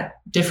that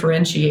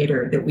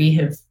differentiator that we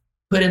have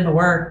put in the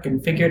work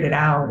and figured it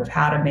out of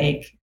how to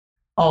make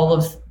all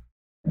of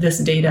this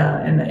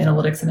data and the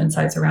analytics and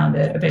insights around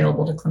it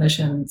available to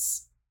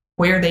clinicians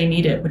where they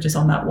need it, which is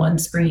on that one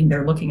screen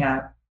they're looking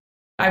at.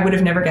 I would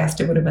have never guessed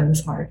it would have been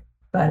this hard,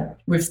 but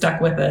we've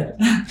stuck with it.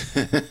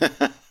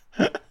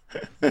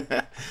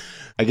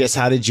 I guess,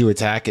 how did you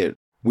attack it?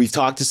 We've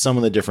talked to some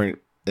of the different,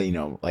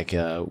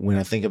 when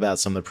I think about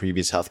some of the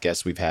previous health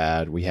guests we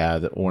had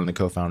one of the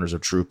co-founders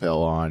of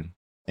TruePill on,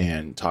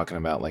 and talking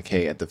about like,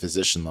 hey, at the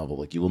physician level,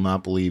 like you will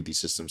not believe these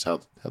systems, how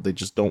they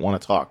just don't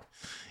want to talk.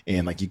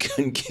 And like you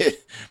couldn't get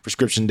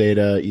prescription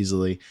data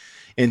easily.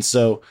 And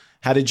so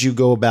how did you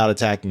go about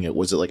attacking it?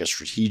 Was it like a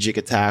strategic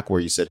attack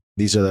where you said,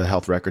 these are the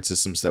health record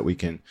systems that we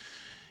can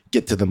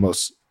get to the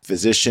most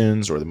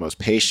physicians or the most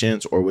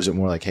patients? Or was it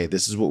more like, hey,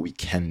 this is what we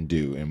can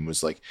do? And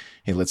was like,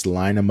 hey, let's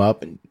line them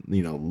up and,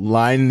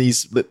 line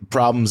these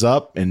problems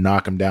up and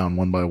knock them down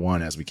one by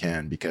one as we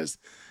can, because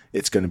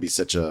it's going to be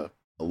such a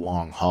a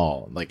long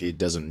haul. Like it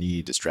doesn't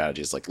need a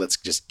strategy. It's like, let's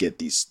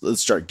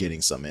start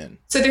getting some in.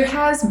 So there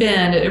has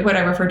been what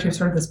I refer to as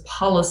sort of this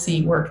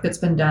policy work that's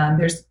been done.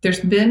 There's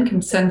been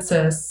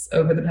consensus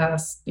over the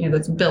past,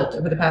 that's built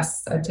over the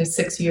past, I'd say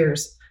 6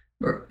 years,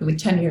 or really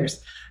 10 years,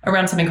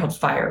 around something called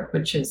FHIR,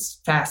 which is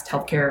Fast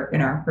Healthcare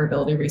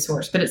Interoperability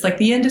Resource. But it's like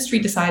the industry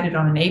decided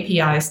on an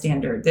API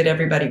standard that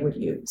everybody would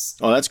use.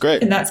 Oh, that's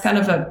great. And that's kind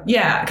of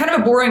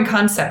a boring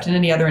concept in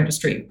any other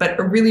industry, but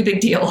a really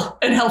big deal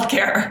in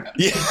healthcare.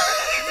 Yeah.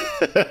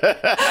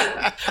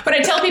 But I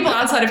tell people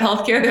outside of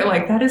healthcare, they're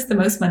like, that is the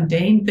most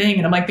mundane thing.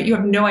 And I'm like, but you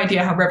have no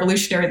idea how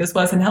revolutionary this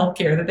was in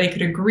healthcare, that they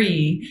could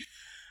agree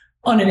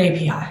on an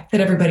API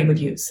that everybody would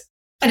use.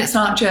 And it's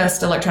not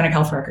just electronic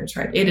health records,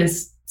 right? It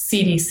is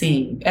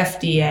CDC,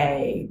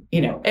 FDA,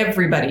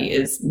 everybody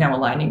is now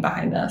aligning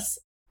behind this.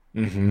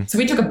 Mm-hmm. So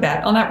we took a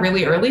bet on that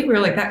really early. We were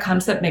like, that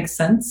concept makes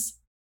sense.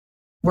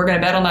 We're going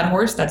to bet on that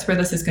horse. That's where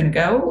this is going to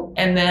go.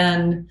 And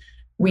then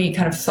we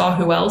kind of saw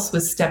who else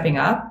was stepping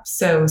up.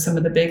 So some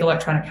of the big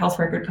electronic health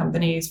record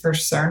companies,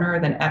 first Cerner,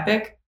 then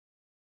Epic,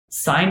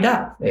 signed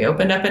up. They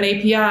opened up an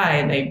API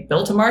and they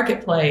built a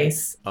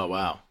marketplace. Oh,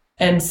 wow.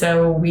 And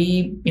so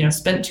we,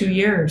 spent 2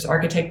 years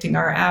architecting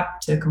our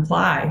app to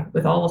comply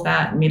with all of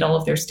that and meet all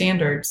of their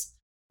standards.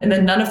 And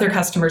then none of their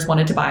customers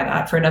wanted to buy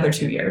that for another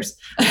 2 years.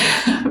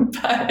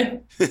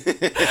 But,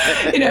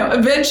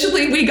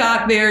 eventually we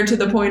got there to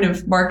the point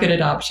of market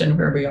adoption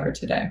where we are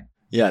today.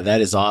 Yeah, that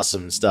is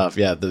awesome stuff.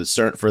 Yeah,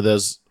 for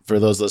those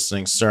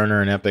listening,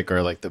 Cerner and Epic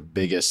are like the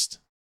biggest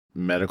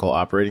medical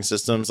operating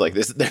systems. Like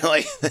this,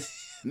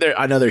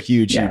 I know they're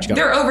huge. Yeah, huge.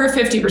 They're over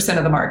 50%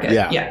 of the market.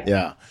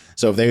 Yeah.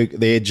 So if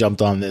they had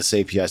jumped on this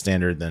API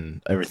standard,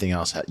 then everything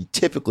else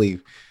typically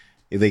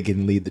they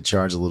can lead the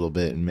charge a little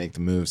bit and make the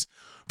moves.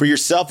 For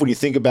yourself, when you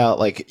think about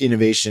like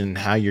innovation,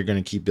 how you're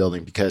going to keep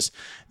building, because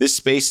this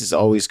space is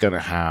always going to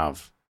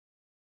have,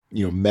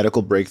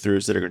 medical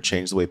breakthroughs that are going to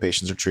change the way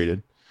patients are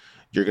treated.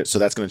 So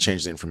that's going to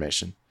change the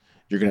information.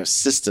 You're going to have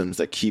systems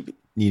that keep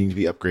needing to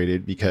be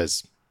upgraded,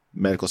 because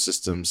medical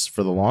systems,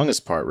 for the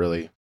longest part,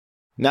 really,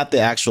 not the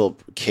actual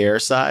care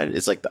side,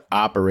 it's like the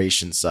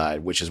operation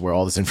side, which is where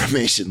all this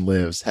information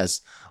lives,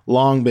 has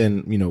long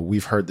been,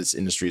 we've heard this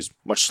industry is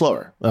much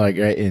slower. Like,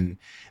 right? And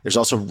there's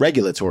also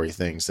regulatory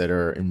things that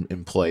are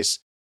in place.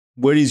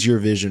 What is your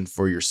vision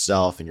for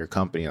yourself and your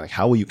company? Like,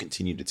 how will you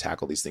continue to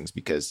tackle these things?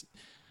 Because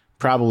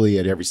probably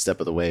at every step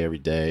of the way, every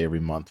day,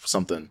 every month,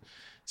 something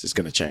is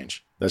going to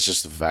change. That's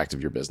just the fact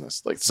of your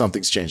business. Like,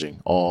 something's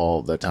changing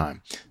all the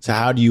time. So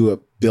how do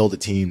you build a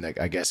team that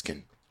I guess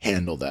can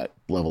handle that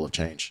level of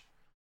change?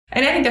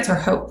 And I think that's our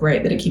hope,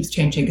 right? That it keeps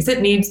changing, because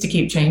it needs to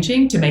keep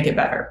changing to make it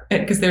better,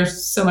 because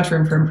there's so much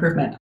room for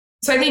improvement.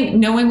 So I think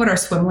knowing what our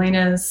swim lane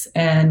is,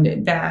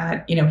 and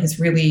that, has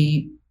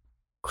really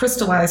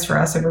crystallized for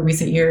us over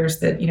recent years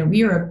that,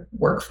 we are a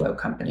workflow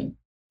company.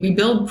 We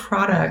build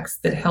products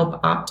that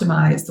help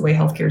optimize the way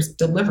healthcare is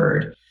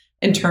delivered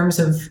in terms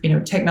of,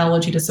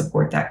 technology to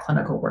support that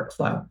clinical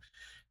workflow.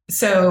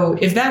 So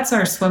if that's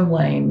our swim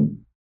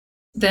lane,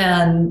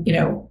 then,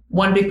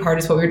 one big part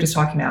is what we were just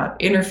talking about,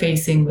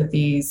 interfacing with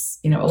these,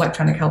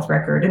 electronic health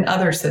record and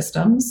other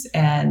systems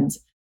and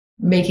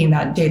making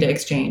that data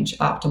exchange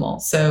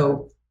optimal.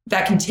 So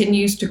that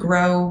continues to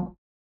grow,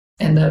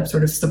 and the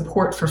sort of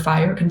support for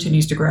FHIR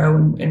continues to grow,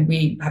 and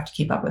we have to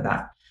keep up with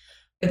that.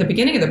 At the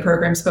beginning of the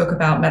program, spoke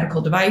about medical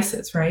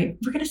devices, right?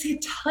 We're going to see a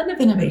ton of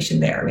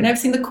innovation there. I mean, I've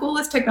seen the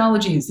coolest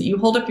technologies that you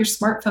hold up your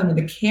smartphone and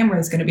the camera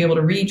is going to be able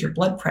to read your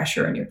blood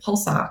pressure and your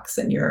pulse ox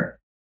and your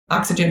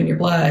oxygen in your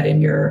blood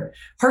and your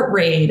heart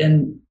rate.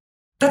 And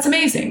that's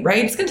amazing,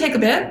 right? It's going to take a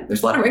bit.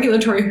 There's a lot of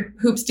regulatory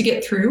hoops to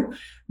get through,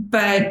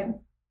 but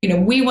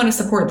we want to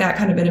support that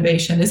kind of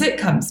innovation as it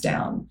comes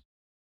down.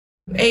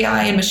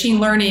 AI and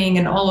machine learning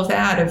and all of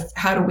that, of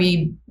how do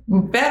we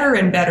better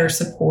and better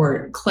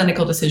support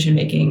clinical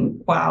decision-making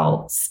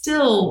while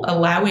still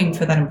allowing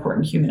for that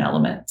important human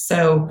element.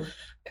 So,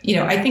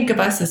 I think of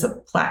us as a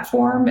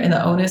platform, and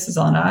the onus is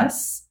on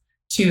us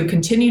to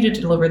continue to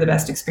deliver the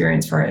best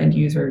experience for our end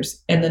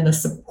users, and then the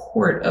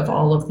support of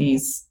all of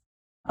these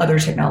other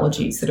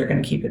technologies that are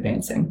going to keep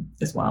advancing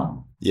as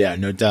well. Yeah,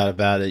 no doubt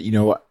about it.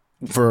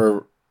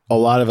 For a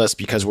lot of us,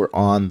 because we're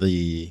on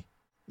the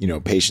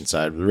patient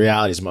side, the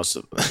reality is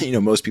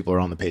most people are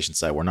on the patient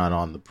side. We're not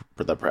on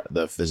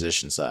the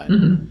physician side.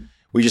 Mm-hmm.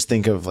 We just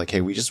think of like, hey,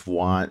 we just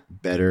want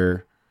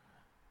better.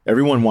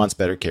 Everyone wants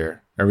better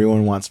care.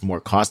 Everyone wants more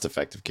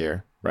cost-effective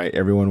care. Right?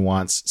 Everyone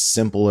wants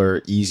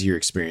simpler, easier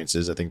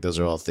experiences. I think those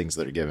are all things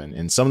that are given.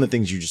 And some of the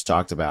things you just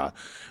talked about,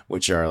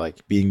 which are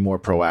like being more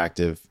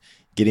proactive,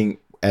 getting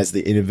as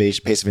the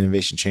pace of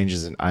innovation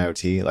changes in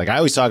IoT. Like I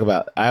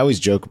always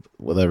joke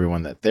with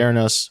everyone that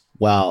Theranos,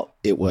 while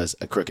it was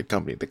a crooked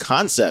company, the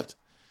concept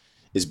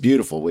is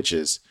beautiful, which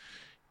is,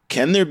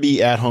 can there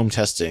be at-home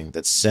testing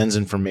that sends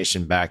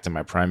information back to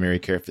my primary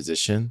care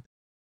physician,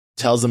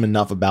 tells them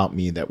enough about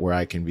me that where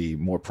I can be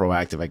more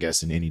proactive, I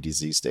guess, in any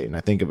disease state. And I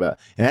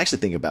actually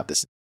think about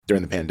this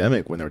during the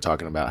pandemic when they were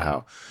talking about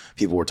how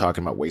people were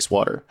talking about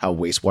wastewater, how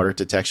wastewater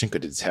detection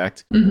could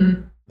detect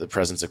the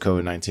presence of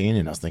COVID-19.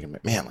 And I was thinking,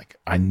 man, like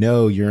I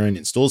know urine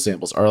and stool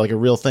samples are like a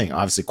real thing.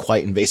 Obviously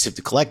quite invasive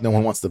to collect. No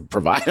one wants to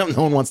provide them.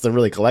 No one wants to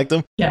really collect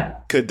them. Yeah.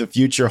 Could the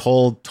future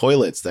hold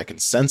toilets that can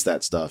sense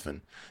that stuff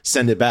and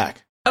send it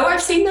back? Oh,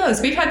 I've seen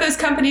those. We've had those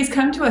companies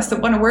come to us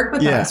that want to work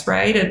with us,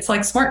 right? It's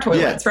like smart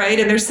toilets, right?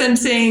 And they're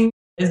sensing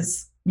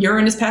as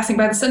urine is passing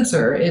by the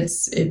sensor.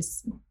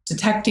 It's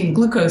detecting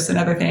glucose and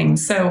other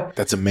things. So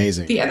that's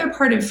amazing. The other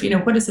part of,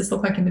 what does this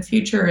look like in the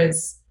future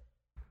is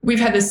we've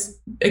had this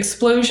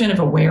explosion of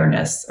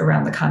awareness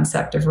around the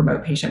concept of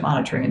remote patient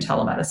monitoring and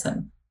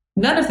telemedicine.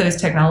 None of those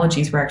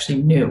technologies were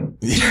actually new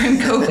during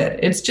COVID.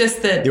 It's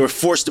just that they were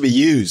forced to be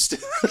used.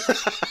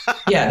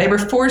 Yeah, they were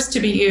forced to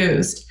be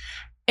used.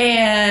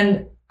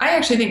 And I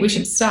actually think we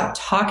should stop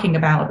talking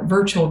about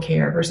virtual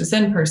care versus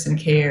in-person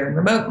care and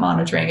remote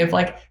monitoring of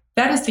like,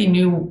 that is the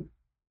new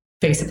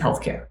face of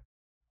healthcare.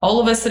 All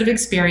of us that have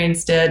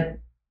experienced it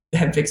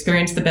have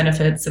experienced the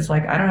benefits of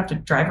like, I don't have to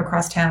drive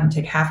across town,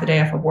 take half a day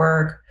off of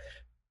work,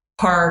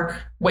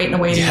 park, wait in a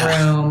waiting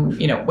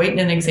room, wait in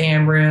an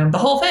exam room, the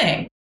whole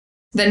thing.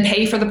 Then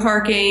pay for the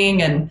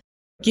parking and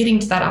getting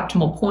to that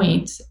optimal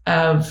point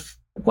of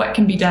what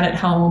can be done at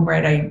home,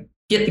 right? I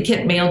get the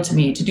kit mailed to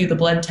me to do the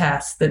blood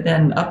test that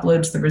then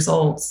uploads the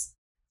results.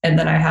 And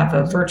then I have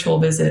a virtual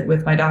visit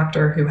with my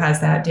doctor who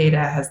has that data,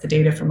 has the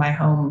data from my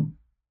home,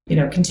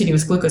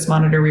 continuous glucose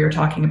monitor we were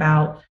talking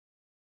about.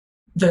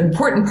 The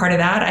important part of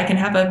that, I can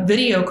have a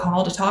video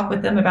call to talk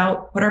with them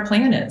about what our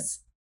plan is.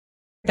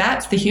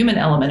 That's the human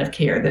element of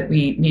care that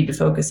we need to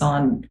focus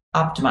on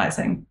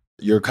optimizing.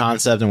 Your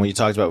concept and what you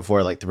talked about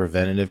before, like the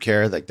preventative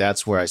care, like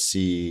that's where I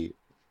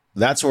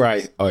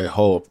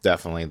hope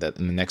definitely that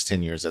in the next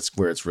 10 years, that's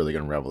where it's really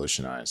going to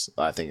revolutionize.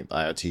 I think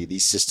IoT,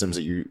 these systems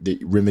that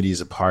Rimidi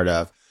is a part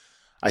of,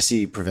 I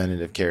see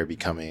preventative care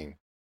becoming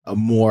a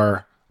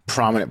more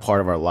prominent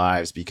part of our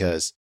lives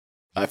because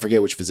I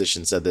forget which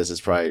physician said this.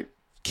 It's probably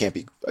can't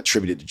be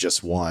attributed to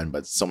just one,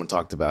 but someone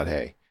talked about,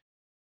 hey,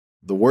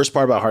 the worst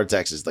part about heart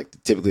attacks is like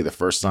typically the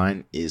first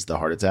sign is the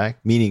heart attack,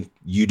 meaning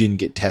you didn't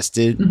get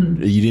tested.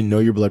 Mm-hmm. You didn't know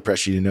your blood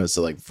pressure. You didn't know.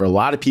 So like for a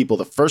lot of people,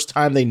 the first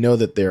time they know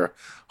that their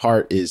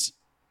heart is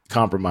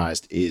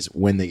compromised is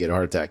when they get a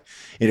heart attack.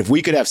 And if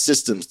we could have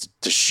systems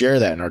to share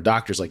that and our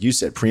doctors, like you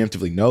said,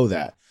 preemptively know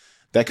that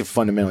could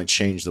fundamentally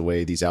change the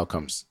way these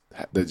outcomes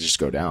they just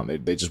go down.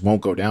 They just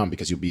won't go down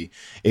because you'll be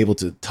able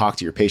to talk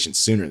to your patients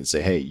sooner and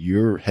say, hey,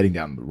 you're heading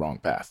down the wrong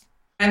path.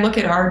 I look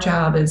at our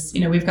job as,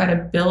 we've got to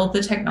build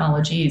the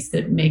technologies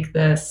that make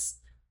this,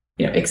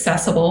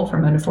 accessible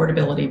from an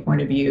affordability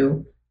point of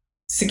view,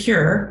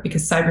 secure,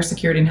 because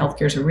cybersecurity in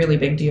healthcare is a really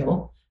big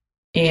deal,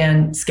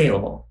 and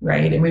scalable,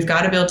 right? And we've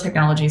got to build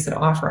technologies that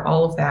offer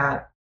all of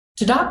that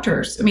to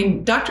doctors. I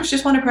mean, doctors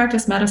just want to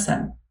practice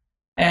medicine.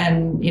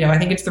 And, I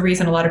think it's the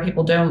reason a lot of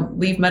people don't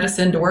leave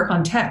medicine to work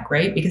on tech,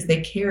 right? Because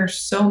they care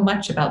so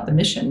much about the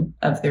mission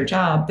of their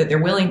job that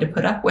they're willing to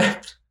put up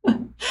with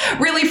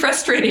really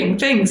frustrating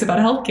things about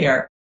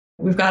healthcare.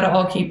 We've got to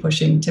all keep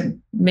pushing to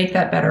make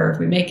that better. If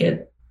we make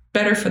it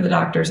better for the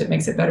doctors, it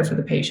makes it better for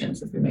the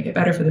patients. If we make it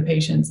better for the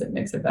patients, it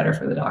makes it better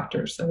for the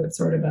doctors. So it's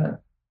sort of a,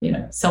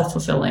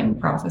 self-fulfilling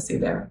prophecy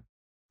there.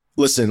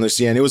 Listen,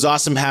 Lucienne, it was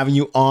awesome having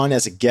you on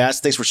as a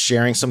guest. Thanks for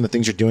sharing some of the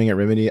things you're doing at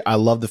Rimidi. I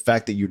love the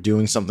fact that you're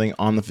doing something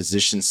on the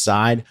physician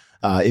side.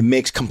 It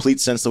makes complete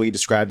sense the way you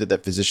described it,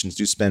 that physicians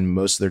do spend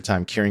most of their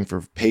time caring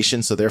for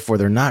patients. So therefore,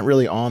 they're not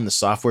really on the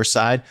software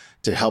side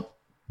to help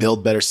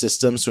build better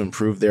systems to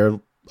improve their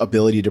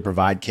ability to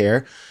provide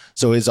care.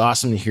 So it's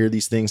awesome to hear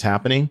these things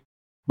happening.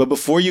 But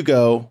before you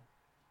go,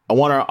 I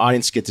want our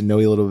audience to get to know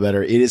you a little bit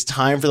better. It is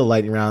time for the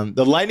lightning round.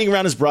 The lightning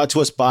round is brought to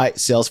us by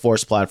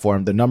Salesforce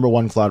Platform, the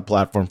 #1 cloud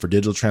platform for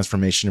digital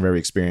transformation of every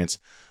experience.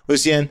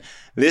 Lucienne,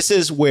 this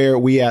is where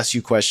we ask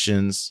you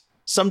questions,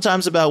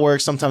 sometimes about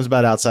work, sometimes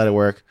about outside of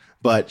work,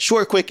 but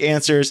short, quick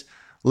answers.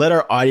 Let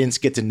our audience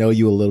get to know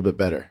you a little bit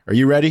better. Are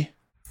you ready?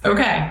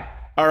 Okay.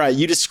 All right.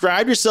 You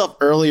described yourself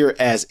earlier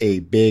as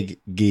a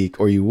big geek,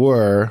 or you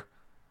were.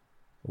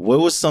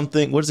 What is a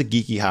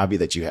geeky hobby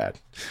that you had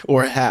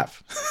or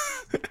have?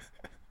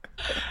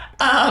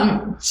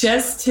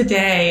 Just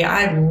today,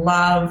 I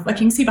love, like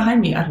you can see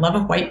behind me, I love a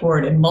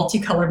whiteboard and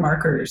multicolored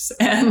markers,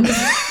 and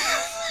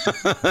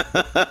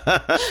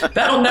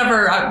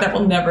that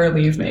will never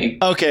leave me.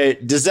 Okay.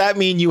 Does that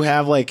mean you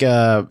have like,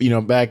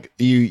 back,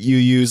 you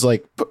use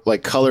like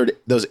colored,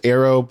 those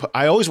arrow,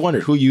 I always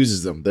wondered who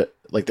uses them,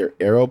 like their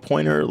arrow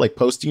pointer, like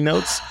Post-it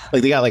notes,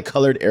 like they got like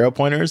colored arrow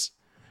pointers.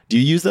 Do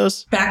you use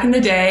those? Back in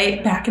the day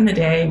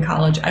in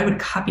college, I would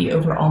copy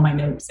over all my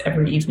notes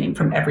every evening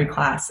from every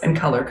class and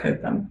color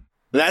code them.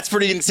 That's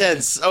pretty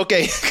intense.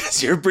 Okay,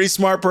 because you're a pretty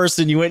smart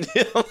person. You went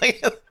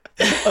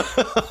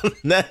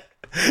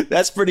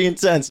that's pretty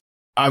intense.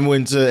 I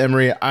went to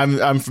Emory.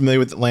 I'm familiar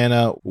with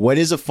Atlanta. What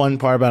is a fun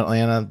part about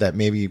Atlanta that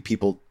maybe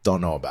people don't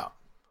know about?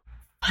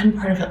 Fun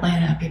part of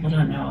Atlanta people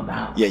don't know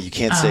about. Yeah, you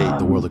can't say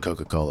the world of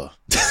Coca-Cola.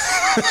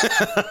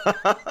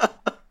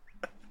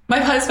 My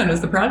husband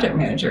was the project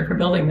manager for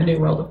building the new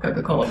world of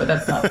Coca-Cola, but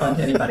that's not fun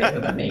to anybody other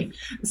than me.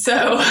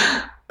 So,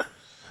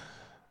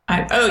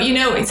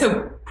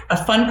 so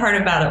a fun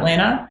part about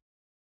Atlanta,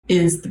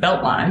 is the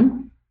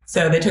Beltline.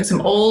 So they took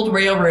some old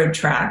railroad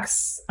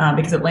tracks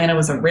because Atlanta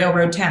was a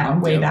railroad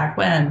town way back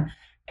when,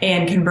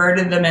 and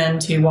converted them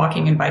into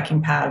walking and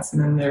biking paths.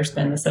 And then there's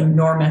been this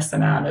enormous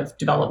amount of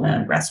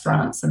development,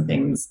 restaurants and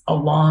things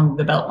along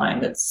the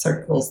Beltline that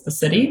circles the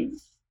city.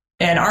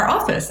 And our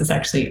office is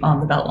actually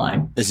on the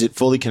Beltline. Is it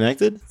fully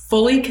connected?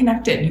 Fully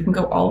connected. You can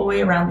go all the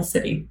way around the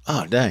city.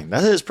 Oh, dang.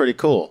 That is pretty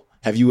cool.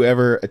 Have you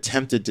ever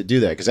attempted to do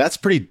that? Because that's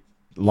pretty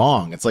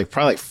long. It's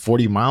probably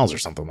 40 miles or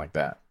something like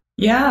that.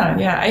 Yeah.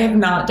 I have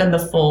not done the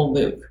full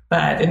loop,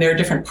 and there are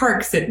different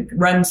parks it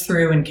runs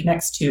through and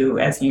connects to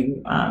as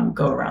you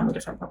go around the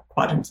different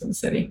quadrants of the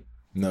city.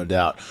 No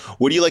doubt.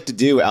 What do you like to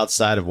do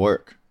outside of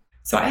work?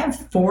 So I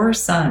have 4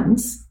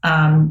 sons.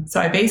 So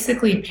I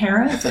basically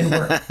parent and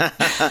work.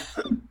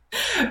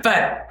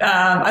 But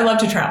I love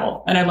to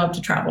travel, and I love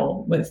to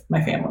travel with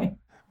my family.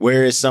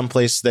 Where is some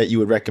place that you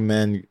would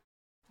recommend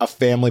a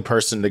family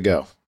person to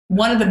go?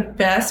 One of the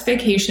best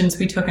vacations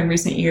we took in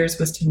recent years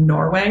was to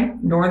Norway,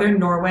 northern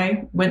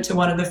Norway. Went to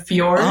one of the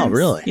fjords. Oh,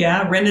 really?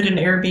 Yeah, rented an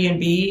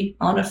Airbnb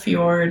on a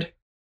fjord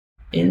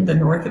in the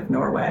north of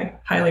Norway.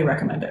 Highly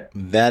recommend it.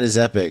 That is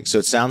epic. So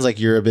it sounds like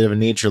you're a bit of a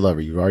nature lover.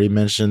 You've already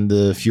mentioned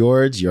the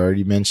fjords. You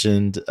already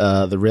mentioned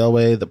the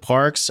railway, the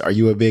parks. Are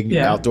you a big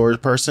outdoors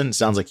person? It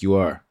sounds like you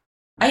are.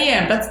 I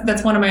am.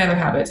 That's one of my other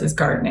habits is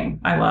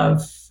gardening. I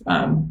love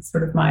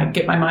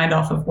get my mind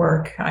off of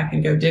work. I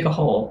can go dig a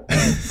hole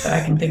and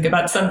I can think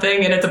about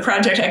something, and it's a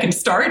project I can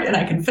start and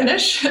I can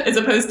finish, as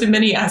opposed to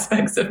many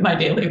aspects of my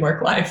daily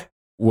work life.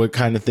 What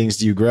kind of things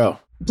do you grow?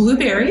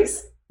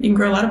 Blueberries. You can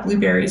grow a lot of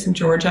blueberries in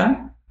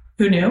Georgia.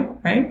 Who knew,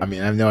 right? I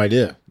mean, I have no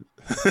idea.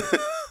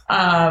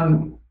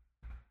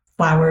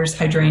 Flowers,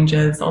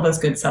 hydrangeas, all those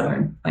good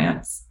southern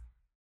plants.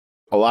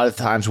 A lot of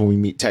times when we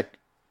meet tech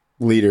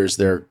leaders,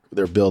 they're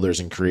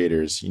builders and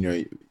creators. You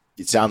know,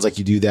 it sounds like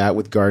you do that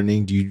with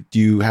gardening. Do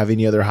you have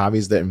any other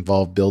hobbies that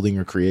involve building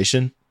or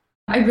creation?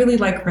 I really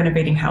like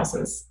renovating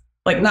houses.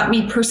 Like, not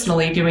me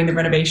personally doing the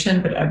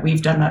renovation, but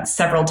we've done that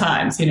several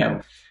times. You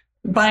know,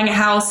 buying a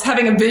house,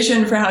 having a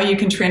vision for how you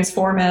can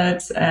transform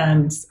it.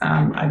 And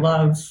I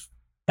love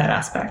that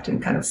aspect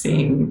and kind of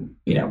seeing,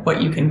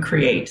 what you can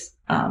create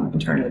and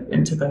turn it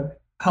into the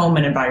home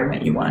and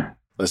environment you want.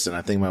 Listen,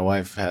 I think my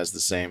wife has the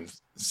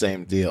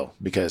same deal,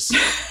 because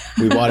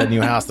we bought a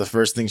new house. The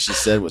first thing she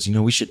said was,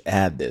 we should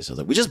add this. I was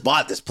like, we just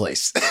bought this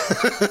place.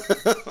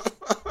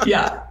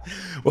 Yeah.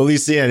 Well,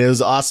 Lucienne, it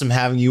was awesome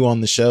having you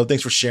on the show.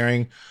 Thanks for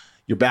sharing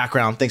your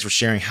background. Thanks for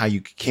sharing how you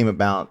came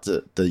about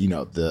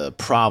the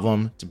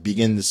problem to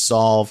begin to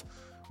solve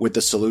with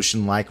the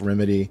solution like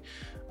Remedy.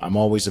 I'm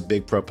always a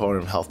big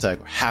proponent of health tech.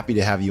 We're happy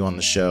to have you on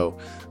the show,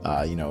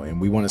 and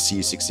we want to see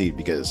you succeed,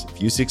 because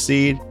if you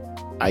succeed,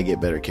 I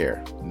get better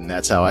care. And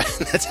that's how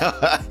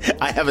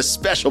I have a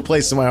special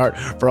place in my heart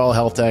for all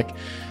health tech.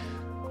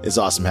 It's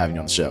awesome having you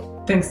on the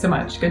show. Thanks so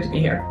much. Good to be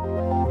here.